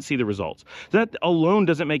wouldn't see the results. That alone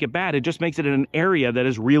doesn't make it bad. It just makes it an area that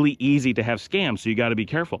is really easy to have scams. So you got to be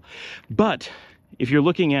careful. But if you're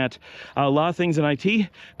looking at a lot of things in IT,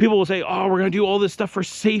 people will say, oh, we're going to do all this stuff for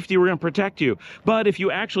safety, we're going to protect you. But if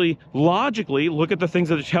you actually logically look at the things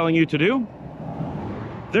that they're telling you to do,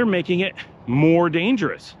 they're making it more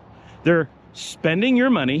dangerous. They're spending your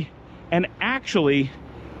money and actually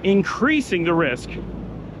increasing the risk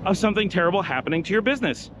of something terrible happening to your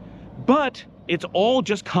business. But it's all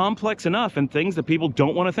just complex enough and things that people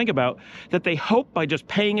don't want to think about, that they hope by just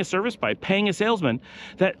paying a service, by paying a salesman,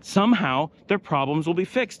 that somehow their problems will be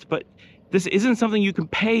fixed. But this isn't something you can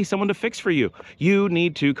pay someone to fix for you. You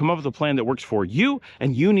need to come up with a plan that works for you,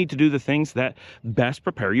 and you need to do the things that best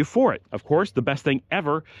prepare you for it. Of course, the best thing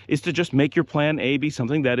ever is to just make your plan A be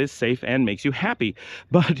something that is safe and makes you happy.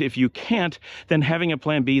 But if you can't, then having a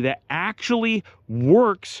plan B that actually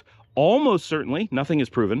works, almost certainly, nothing is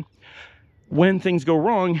proven, when things go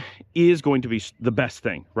wrong, is going to be the best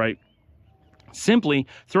thing, right? Simply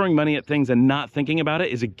throwing money at things and not thinking about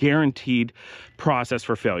it is a guaranteed process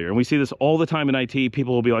for failure. And we see this all the time in IT.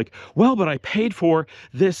 People will be like, well, but I paid for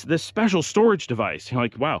this special storage device. You're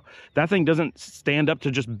like, wow, that thing doesn't stand up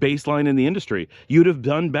to just baseline in the industry. You'd have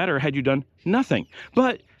done better had you done nothing.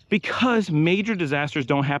 But because major disasters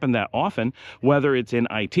don't happen that often, whether it's in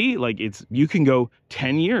IT, like you can go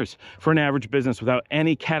 10 years for an average business without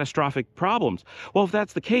any catastrophic problems. Well, if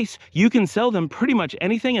that's the case, you can sell them pretty much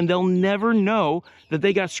anything and they'll never know that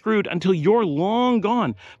they got screwed until you're long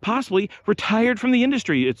gone, possibly retired from the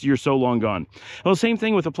industry. You're so long gone. Well, same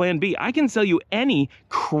thing with a plan B. I can sell you any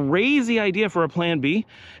crazy idea for a plan B,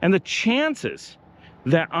 and the chances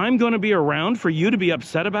that I'm going to be around for you to be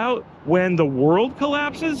upset about when the world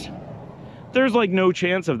collapses, there's like no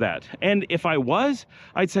chance of that. And if I was,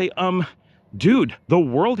 I'd say, dude, the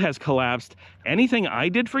world has collapsed. Anything I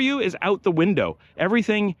did for you is out the window.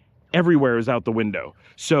 Everything everywhere is out the window.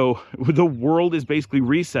 So the world is basically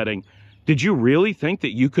resetting. Did you really think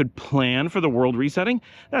that you could plan for the world resetting?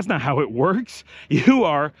 That's not how it works. You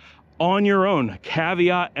are on your own,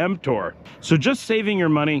 caveat emptor. So just saving your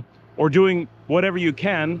money or doing whatever you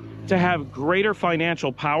can to have greater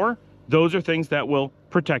financial power, those are things that will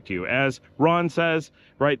protect you. As Ron says,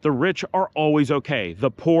 right, the rich are always okay. The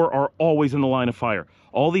poor are always in the line of fire.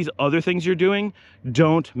 All these other things you're doing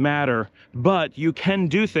don't matter, but you can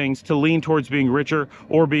do things to lean towards being richer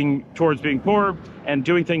or towards being poorer, and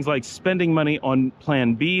doing things like spending money on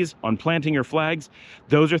plan Bs, on planting your flags.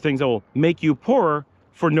 Those are things that will make you poorer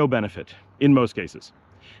for no benefit in most cases.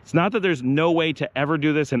 It's not that there's no way to ever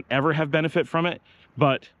do this and ever have benefit from it,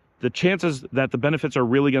 but the chances that the benefits are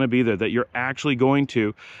really going to be there, that you're actually going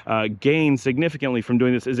to gain significantly from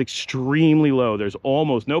doing this, is extremely low. There's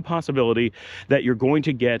almost no possibility that you're going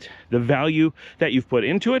to get the value that you've put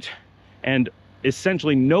into it, and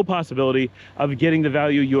essentially no possibility of getting the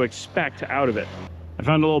value you expect out of it. I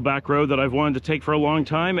found a little back road that I've wanted to take for a long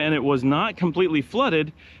time, and it was not completely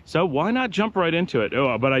flooded, so why not jump right into it?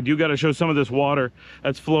 Oh, but I do got to show some of this water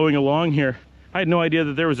that's flowing along here. I had no idea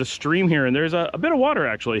that there was a stream here, and there's a bit of water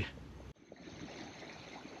actually.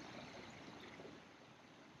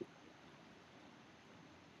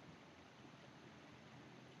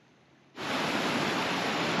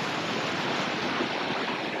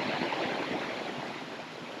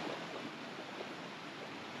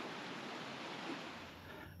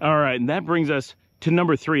 All right, and that brings us to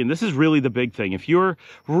number 3, and this is really the big thing. If you're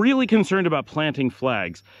really concerned about planting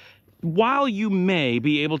flags, while you may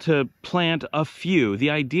be able to plant a few, the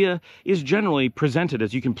idea is generally presented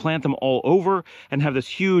as you can plant them all over and have this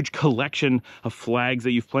huge collection of flags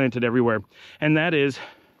that you've planted everywhere. And that is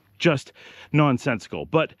just nonsensical.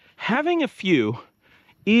 But having a few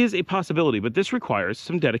is a possibility, but this requires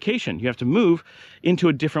some dedication. You have to move into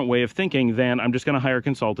a different way of thinking than I'm just going to hire a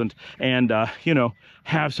consultant and, you know,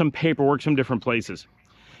 have some paperwork, some different places.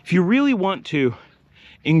 If you really want to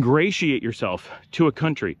ingratiate yourself to a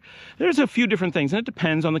country, there's a few different things, and it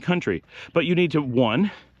depends on the country, but you need to,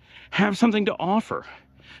 1, have something to offer,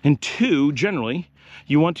 and 2, generally,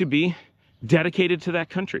 you want to be dedicated to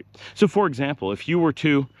that country. So for example, if you were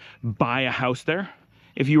to buy a house there,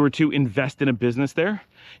 if you were to invest in a business there,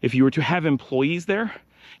 if you were to have employees there,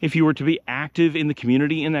 if you were to be active in the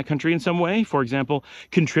community in that country in some way, for example,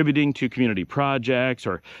 contributing to community projects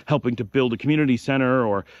or helping to build a community center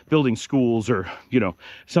or building schools or, you know,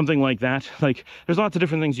 something like that. Like, there's lots of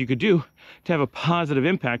different things you could do to have a positive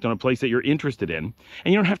impact on a place that you're interested in.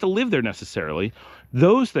 And you don't have to live there necessarily.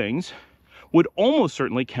 Those things would almost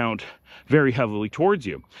certainly count very heavily towards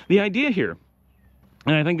you. The idea here,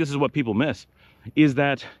 and I think this is what people miss, is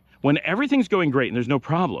that when everything's going great and there's no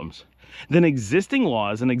problems, then existing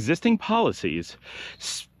laws and existing policies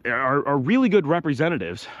are really good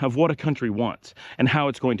representatives of what a country wants and how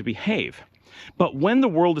it's going to behave. But when the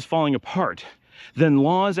world is falling apart, then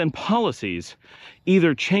laws and policies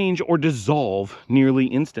either change or dissolve nearly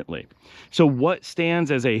instantly. So what stands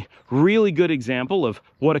as a really good example of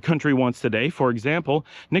what a country wants today? For example,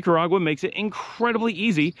 Nicaragua makes it incredibly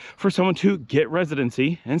easy for someone to get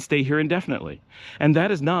residency and stay here indefinitely. And that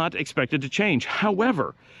is not expected to change.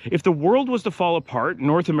 However, if the world was to fall apart,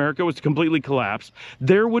 North America was to completely collapse,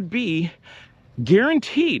 there would be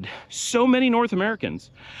guaranteed so many North Americans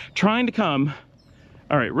trying to come.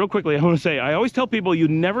 All right, real quickly, I want to say, I always tell people you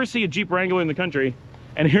never see a Jeep Wrangler in the country,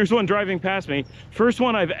 and here's one driving past me. First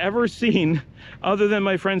one I've ever seen, other than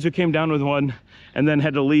my friends who came down with one and then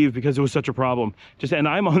had to leave because it was such a problem. And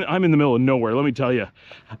I'm in the middle of nowhere, let me tell you.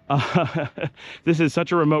 This is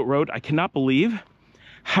such a remote road. I cannot believe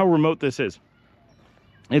how remote this is.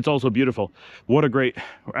 It's also beautiful. What a great,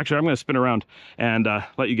 actually, I'm going to spin around and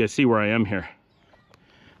let you guys see where I am here.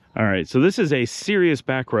 All right, so this is a serious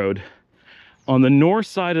back road. On the north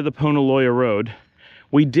side of the Poneloya Road,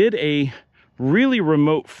 we did a really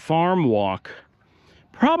remote farm walk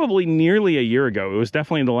probably nearly a year ago. It was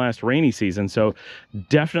definitely in the last rainy season, so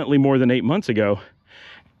definitely more than 8 months ago.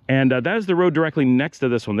 And that is the road directly next to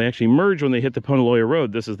this one. They actually merged when they hit the Poneloya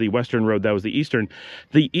Road. This is the western road, that was the eastern.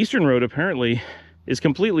 The eastern road apparently is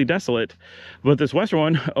completely desolate, but this western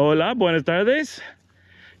one, hola, buenas tardes,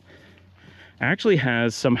 actually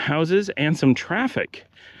has some houses and some traffic.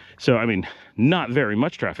 So, I mean, not very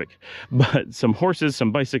much traffic, but some horses,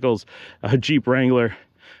 some bicycles, a Jeep Wrangler.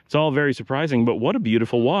 It's all very surprising, but what a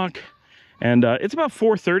beautiful walk. And it's about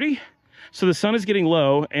 4:30, so the sun is getting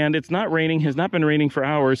low, and it's not raining, has not been raining for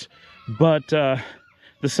hours, but the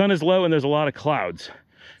sun is low and there's a lot of clouds.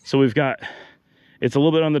 So we've got, it's a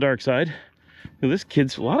little bit on the dark side. A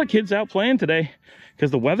lot of kids out playing today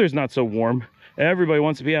because the weather's not so warm. Everybody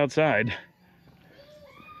wants to be outside.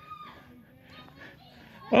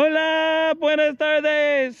 Hola, buenas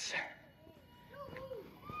tardes.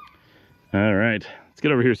 All right, let's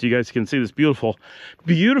get over here so you guys can see this beautiful,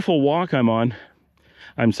 beautiful walk I'm on.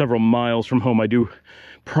 I'm several miles from home. I do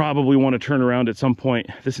probably want to turn around at some point.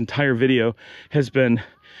 This entire video has been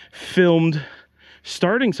filmed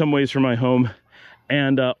starting some ways from my home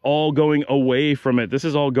and all going away from it. This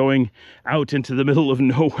is all going out into the middle of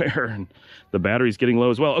nowhere, and the battery's getting low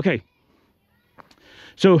as well. Okay,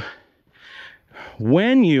 so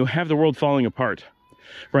when you have the world falling apart,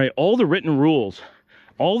 right, all the written rules,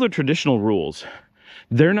 all the traditional rules,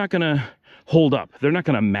 they're not going to hold up. They're not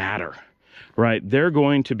going to matter, right? They're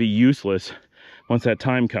going to be useless once that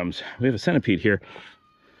time comes. We have a centipede here.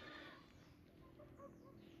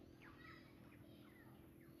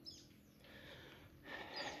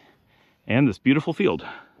 And this beautiful field.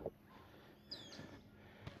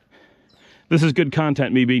 This is good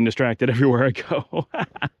content, me being distracted everywhere I go.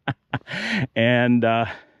 And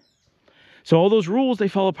so all those rules, they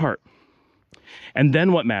fall apart. And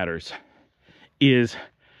then what matters is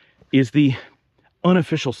the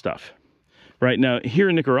unofficial stuff. Right now, here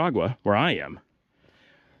in Nicaragua, where I am,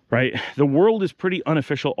 right, the world is pretty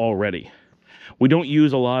unofficial already. We don't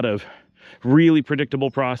use a lot of really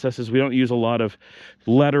predictable processes. We don't use a lot of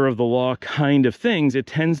letter of the law kind of things. It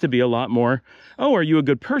tends to be a lot more, oh, are you a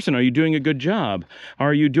good person? Are you doing a good job?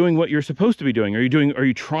 Are you doing what you're supposed to be doing? Are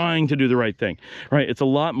you trying to do the right thing? Right? It's a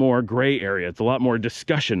lot more gray area. It's a lot more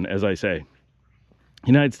discussion, as I say.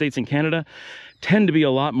 United States and Canada tend to be a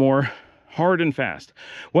lot more hard and fast.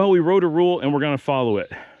 Well, we wrote a rule and we're going to follow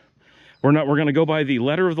it. We're going to go by the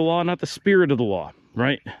letter of the law, not the spirit of the law,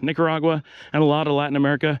 right? Nicaragua and a lot of Latin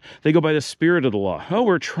America, they go by the spirit of the law. Oh,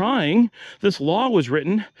 we're trying. This law was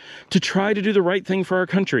written to try to do the right thing for our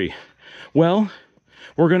country. Well,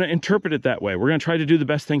 we're going to interpret it that way. We're going to try to do the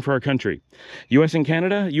best thing for our country. US and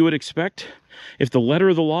Canada, you would expect if the letter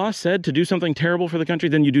of the law said to do something terrible for the country,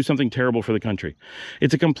 then you do something terrible for the country.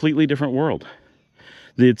 It's a completely different world.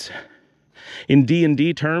 It's in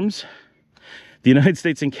D&D terms, the United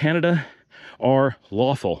States and Canada are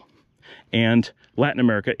lawful and Latin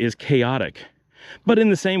America is chaotic. But in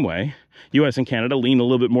the same way, US and Canada lean a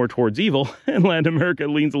little bit more towards evil and Latin America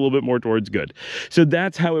leans a little bit more towards good. So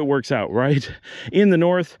that's how it works out, right? In the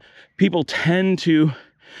North, people tend to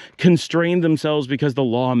constrain themselves because the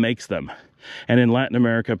law makes them. And in Latin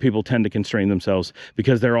America, people tend to constrain themselves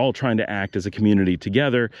because they're all trying to act as a community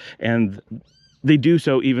together, and they do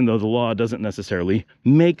so even though the law doesn't necessarily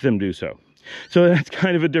make them do so. So that's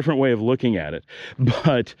kind of a different way of looking at it.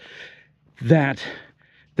 But that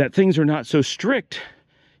things are not so strict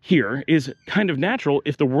here is kind of natural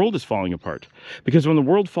if the world is falling apart. Because when the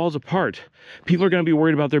world falls apart, people are going to be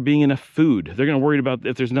worried about there being enough food. They're going to worry about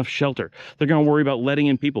if there's enough shelter. They're going to worry about letting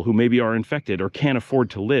in people who maybe are infected or can't afford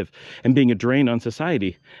to live and being a drain on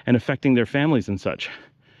society and affecting their families and such.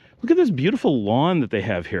 Look at this beautiful lawn that they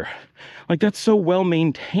have here. Like, that's so well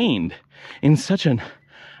maintained in such an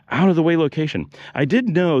out of the way location. I did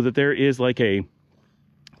know that there is like a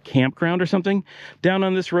campground or something down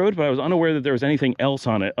on this road, but I was unaware that there was anything else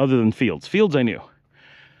on it other than fields. Fields I knew.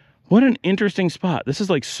 What an interesting spot. This is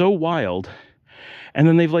like so wild. And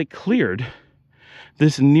then they've like cleared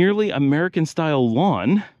this nearly American style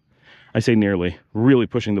lawn. I say nearly, really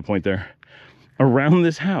pushing the point there, around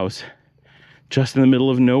this house, just in the middle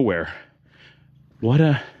of nowhere. What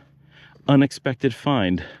a unexpected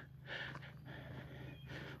find.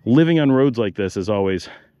 Living on roads like this is always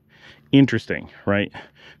interesting, right?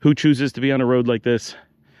 Who chooses to be on a road like this?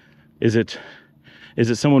 Is it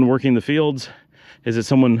someone working the fields? Is it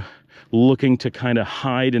someone looking to kind of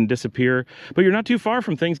hide and disappear? But you're not too far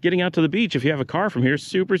from things. Getting out to the beach, if you have a car from here, is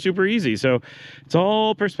super, super easy. So it's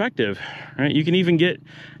all perspective, right? You can even get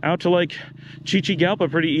out to like Chichigalpa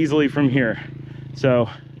pretty easily from here. So,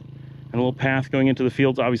 and a little path going into the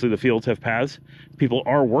fields. Obviously the fields have paths. People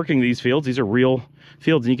are working these fields. These are real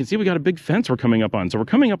fields. And you can see we got a big fence we're coming up on. So we're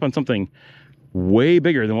coming up on something way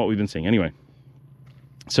bigger than what we've been seeing. Anyway,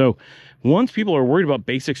 so once people are worried about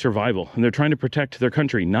basic survival and they're trying to protect their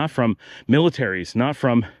country, not from militaries, not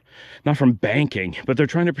from banking, but they're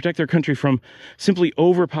trying to protect their country from simply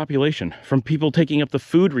overpopulation, from people taking up the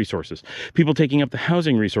food resources, people taking up the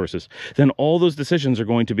housing resources, then all those decisions are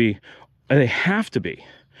going to be, they have to be,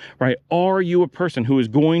 right? Are you a person who is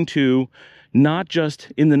going to, not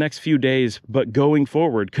just in the next few days, but going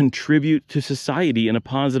forward, contribute to society in a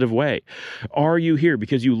positive way? Are you here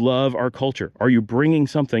because you love our culture? Are you bringing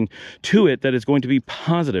something to it that is going to be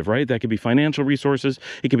positive, right? That could be financial resources.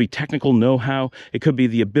 It could be technical know-how. It could be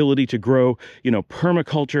the ability to grow,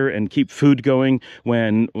 permaculture and keep food going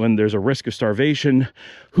when there's a risk of starvation.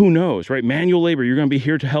 Who knows, right? Manual labor. You're going to be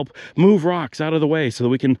here to help move rocks out of the way so that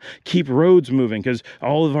we can keep roads moving because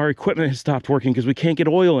all of our equipment has stopped working because we can't get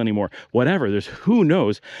oil anymore. Whatever. There's who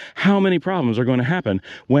knows how many problems are going to happen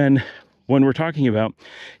when we're talking about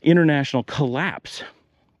international collapse,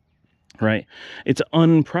 right? It's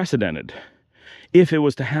unprecedented if it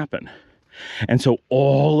was to happen. And so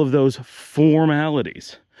all of those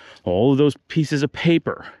formalities, all of those pieces of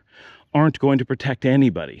paper aren't going to protect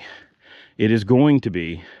anybody. It is going to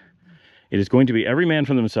be every man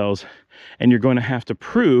for themselves, and you're going to have to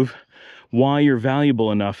prove why you're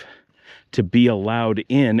valuable enough to be allowed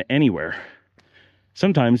in anywhere.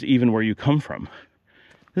 Sometimes even where you come from.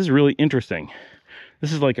 This is really interesting.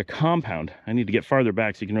 This is like a compound. I need to get farther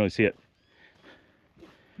back so you can really see it.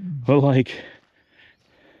 But like,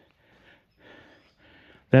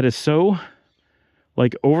 that is so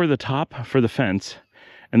like over the top for the fence,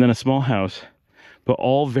 and then a small house, but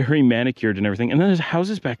all very manicured and everything. And then there's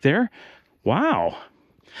houses back there. Wow.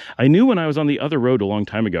 I knew when I was on the other road a long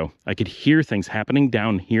time ago, I could hear things happening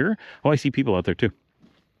down here. Oh, I see people out there too.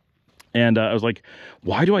 And I was like,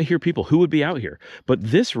 why do I hear people? Who would be out here? But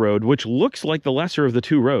this road, which looks like the lesser of the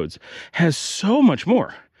two roads, has so much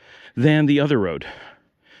more than the other road,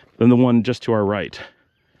 than the one just to our right.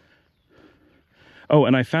 Oh,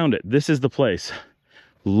 and I found it. This is the place.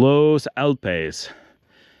 Los Alpes.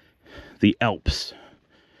 The Alps.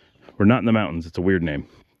 We're not in the mountains. It's a weird name.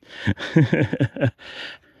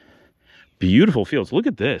 Beautiful fields. Look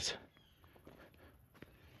at this.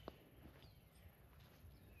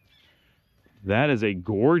 That is a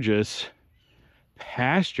gorgeous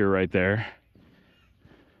pasture right there.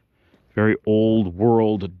 Very old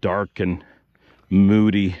world, dark and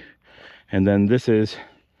moody. And then this is,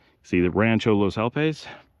 see, the Rancho Los Alpes.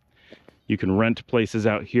 You can rent places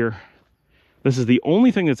out here. This is the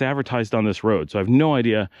only thing that's advertised on this road, so I have no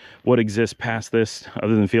idea what exists past this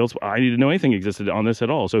other than fields. I didn't know anything existed on this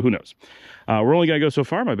at all, so who knows. We're only gonna go so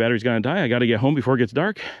far. My battery's gonna die. I gotta get home before it gets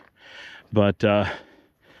dark. But this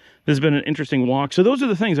has been an interesting walk. So those are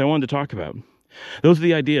the things I wanted to talk about. Those are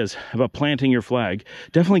the ideas about planting your flag.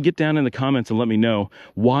 Definitely get down in the comments and let me know,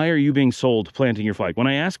 why are you being sold planting your flag? When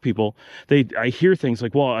I ask people, I hear things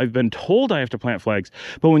like, well, I've been told I have to plant flags.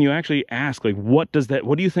 But when you actually ask, like, what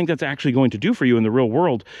do you think that's actually going to do for you in the real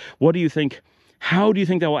world? What do you think, how do you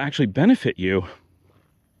think that will actually benefit you?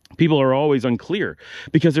 People are always unclear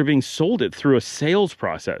because they're being sold it through a sales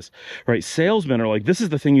process, right? Salesmen are like, this is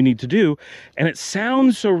the thing you need to do. And it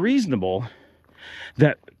sounds so reasonable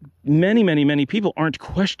that many people aren't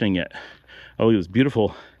questioning it. Oh, look at this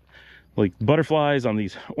beautiful, like, butterflies on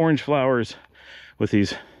these orange flowers with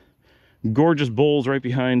these gorgeous bowls right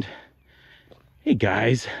behind. Hey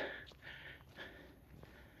guys,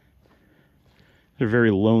 they're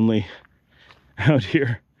very lonely out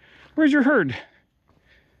here. Where's your herd?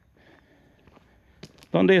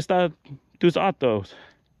 ¿Dónde está tus atos?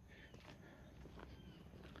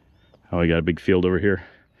 Oh, I got a big field over here.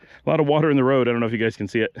 A lot of water in the road. I don't know if you guys can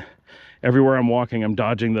see it. Everywhere I'm walking, I'm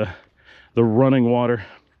dodging the running water.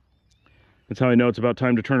 That's how I know it's about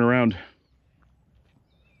time to turn around.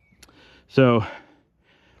 So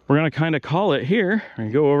we're gonna kind of call it here. We're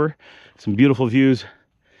gonna go over some beautiful views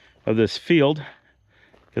of this field,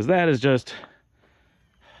 because that is just,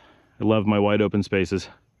 I love my wide open spaces.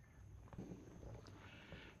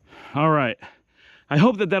 All right, I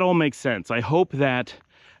hope that all makes sense. I hope that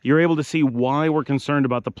you're able to see why we're concerned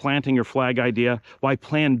about the planting your flag idea, why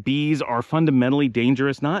plan Bs are fundamentally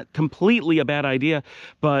dangerous. Not completely a bad idea,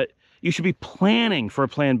 but you should be planning for a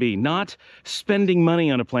plan B, not spending money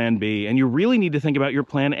on a plan B. And you really need to think about your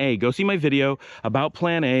plan A. Go see my video about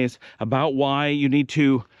plan A's, about why you need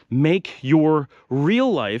to make your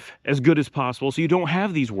real life as good as possible so you don't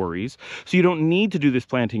have these worries, so you don't need to do this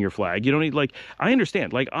planting your flag. You don't need, like, I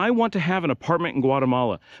understand, like, I want to have an apartment in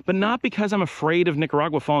Guatemala, but not because I'm afraid of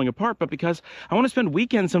Nicaragua falling apart, but because I want to spend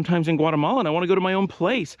weekends sometimes in Guatemala, and I want to go to my own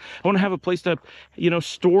place. I want to have a place to, you know,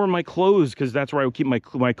 store my clothes, because that's where I would keep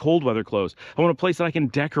my cold weather clothes. I want a place that I can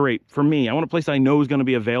decorate for me. I want a place that I know is going to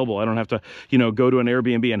be available. I don't have to, you know, go to an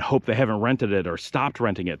Airbnb and hope they haven't rented it or stopped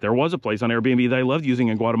renting it. There was a place on Airbnb that I loved using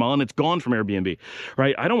in Guatemala, and it's gone from Airbnb,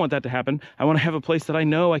 right? I don't want that to happen. I want to have a place that I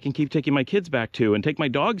know I can keep taking my kids back to and take my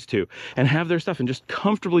dogs to and have their stuff and just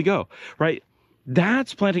comfortably go, right?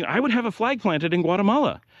 That's planting. I would have a flag planted in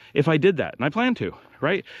Guatemala if I did that, and I plan to,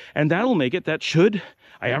 right? And that'll make it that should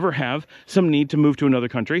I ever have some need to move to another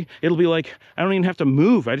country, it'll be like, I don't even have to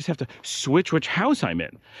move. I just have to switch which house I'm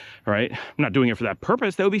in, right? I'm not doing it for that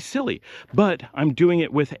purpose. That would be silly. But I'm doing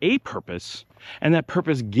it with a purpose, and that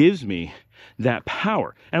purpose gives me that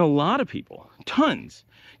power. And a lot of people, tons,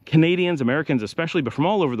 Canadians, Americans especially, but from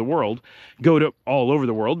all over the world, go to all over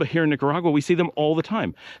the world. But here in Nicaragua, we see them all the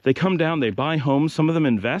time. They come down, they buy homes, some of them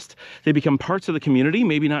invest, they become parts of the community,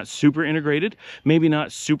 maybe not super integrated, maybe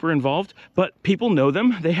not super involved, but people know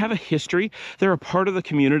them. They have a history. They're a part of the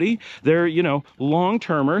community. They're, you know,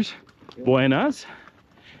 long-termers. Buenas.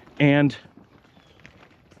 And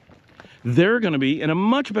they're going to be in a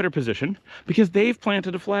much better position because they've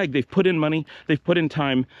planted a flag. They've put in money. They've put in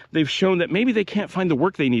time. They've shown that maybe they can't find the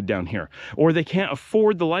work they need down here, or they can't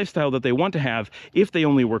afford the lifestyle that they want to have if they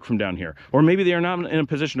only work from down here, or maybe they are not in a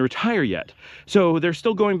position to retire yet. So they're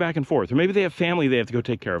still going back and forth, or maybe they have family they have to go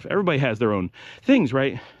take care of. Everybody has their own things,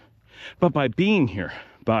 right? But by being here,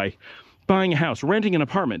 by buying a house, renting an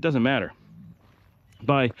apartment, doesn't matter,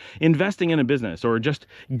 by investing in a business or just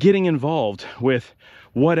getting involved with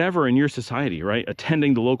whatever in your society, right?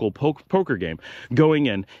 Attending the local poker game, going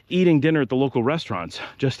and eating dinner at the local restaurants.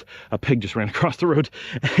 Just a pig just ran across the road.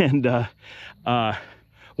 And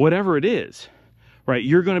whatever it is, right?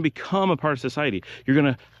 You're going to become a part of society. You're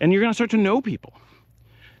going to start to know people,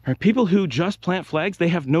 right? People who just plant flags, they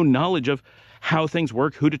have no knowledge of how things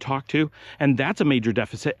work, who to talk to, and that's a major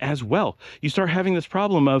deficit as well. You start having this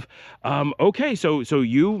problem of, okay, so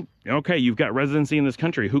you've got residency in this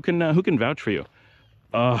country. Who can vouch for you?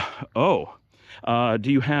 Do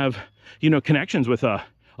you have you know, connections with a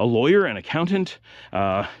lawyer, an accountant,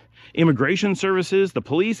 immigration services, the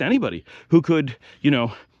police, anybody who could, you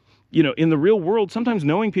know, in the real world, sometimes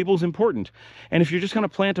knowing people is important. And if you're just going to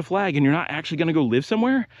plant a flag and you're not actually going to go live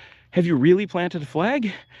somewhere, have you really planted a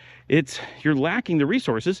flag? You're lacking the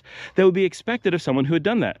resources that would be expected of someone who had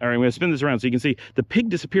done that. All right, I'm going to spin this around so you can see the pig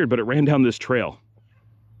disappeared, but it ran down this trail.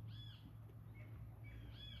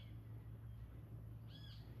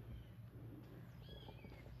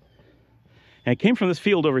 And it came from this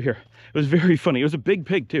field over here. It was very funny. It was a big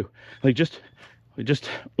pig too. Like it just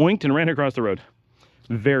oinked and ran across the road.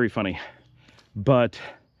 Very funny. But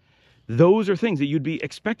those are things that you'd be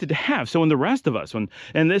expected to have. So when the rest of us,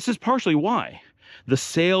 and this is partially why the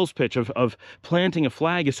sales pitch of planting a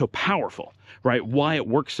flag is so powerful, right? Why it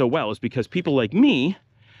works so well is because people like me,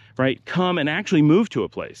 right, come and actually move to a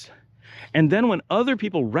place. And then when other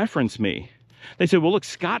people reference me, they say, well, look,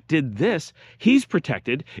 Scott did this. He's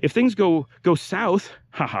protected. If things go south,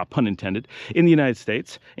 haha, pun intended, in the United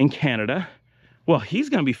States, in Canada, well, he's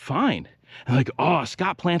going to be fine. And like, oh,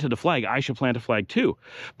 Scott planted a flag. I should plant a flag too.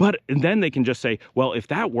 But then they can just say, well, if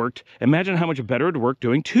that worked, imagine how much better it would work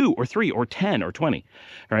doing 2 or 3 or 10 or 20.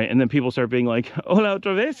 All right. And then people start being like, hola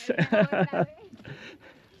otra vez.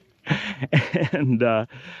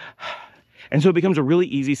 And so it becomes a really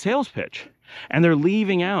easy sales pitch. And they're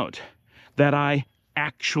leaving out that I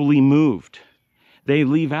actually moved. They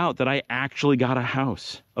leave out that I actually got a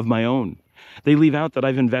house of my own. They leave out that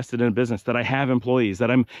I've invested in a business, that I have employees, that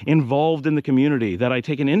I'm involved in the community, that I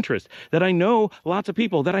take an interest, that I know lots of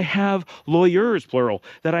people, that I have lawyers, plural,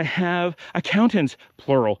 that I have accountants,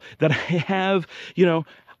 plural, that I have, you know,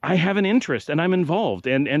 I have an interest and I'm involved,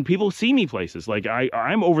 and people see me places. Like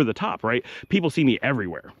I'm over the top, right? People see me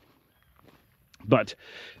everywhere. But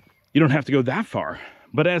you don't have to go that far.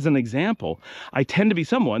 But as an example, I tend to be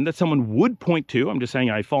someone that someone would point to, I'm just saying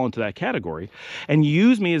I fall into that category, and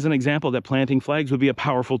use me as an example that planting flags would be a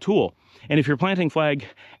powerful tool. And if you're planting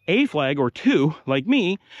a flag or 2, like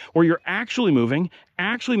me, where you're actually moving,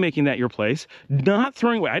 actually making that your place, not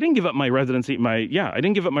throwing away. I didn't give up my residency, I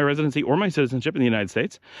didn't give up my residency or my citizenship in the United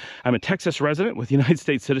States. I'm a Texas resident with United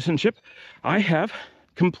States citizenship. I have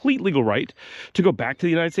complete legal right to go back to the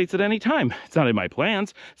United States at any time. It's not in my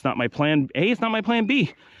plans. It's not my plan A. It's not my plan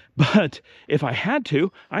B. But if I had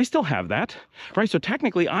to, I still have that, right? So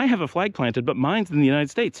technically I have a flag planted, but mine's in the United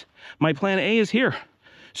States. My plan A is here.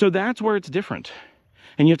 So that's where it's different.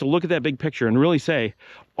 And you have to look at that big picture and really say,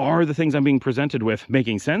 are the things I'm being presented with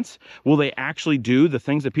making sense? Will they actually do the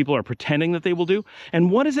things that people are pretending that they will do?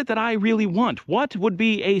 And what is it that I really want? What would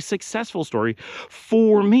be a successful story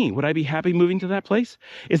for me? Would I be happy moving to that place?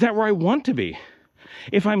 Is that where I want to be?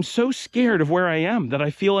 If I'm so scared of where I am that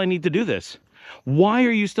I feel I need to do this, why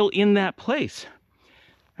are you still in that place?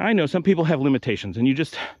 I know some people have limitations and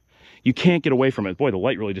you can't get away from it. Boy, the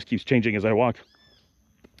light really just keeps changing as I walk.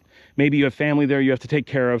 Maybe you have family there you have to take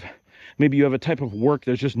care of. Maybe you have a type of work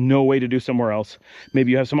there's just no way to do somewhere else.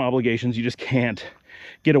 Maybe you have some obligations you just can't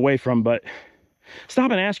get away from. But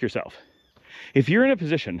stop and ask yourself, if you're in a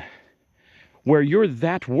position where you're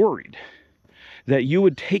that worried that you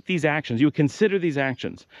would take these actions, you would consider these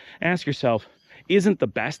actions, ask yourself, isn't the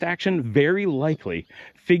best action very likely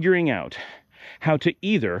figuring out how to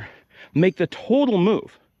either make the total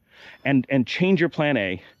move and change your plan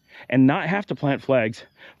A and not have to plant flags,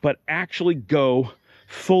 but actually go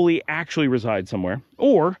fully actually reside somewhere,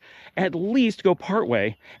 or at least go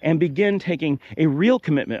partway and begin taking a real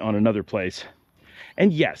commitment on another place.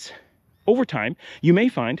 And yes, over time, you may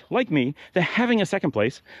find, like me, that having a second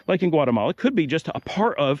place, like in Guatemala, could be just a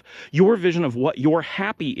part of your vision of what your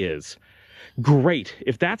happy is. Great.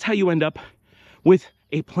 If that's how you end up with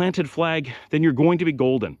a planted flag, then you're going to be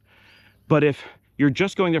golden. But if you're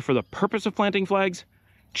just going there for the purpose of planting flags,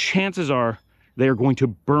 chances are they are going to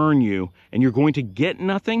burn you and you're going to get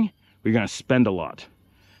nothing, but you're going to spend a lot.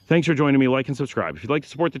 Thanks for joining me. Like and subscribe. If you'd like to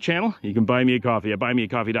support the channel, you can buy me a coffee at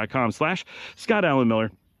buymeacoffee.com/Scott Allen Miller.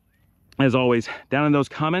 As always, down in those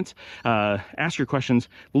comments, ask your questions,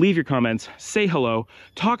 leave your comments, say hello,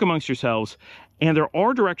 talk amongst yourselves, and there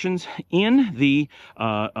are directions in the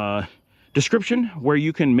description where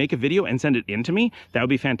you can make a video and send it in to me. That would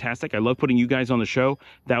be fantastic. I love putting you guys on the show.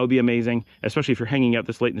 That would be amazing, especially if you're hanging out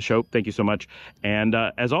this late in the show. Thank you so much. And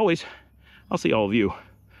as always, I'll see all of you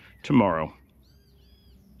tomorrow.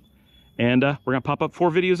 And we're going to pop up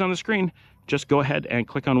 4 videos on the screen. Just go ahead and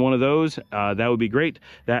click on one of those. That would be great.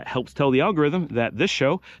 That helps tell the algorithm that this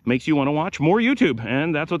show makes you want to watch more YouTube,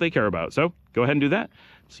 and that's what they care about. So go ahead and do that.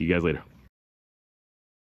 See you guys later.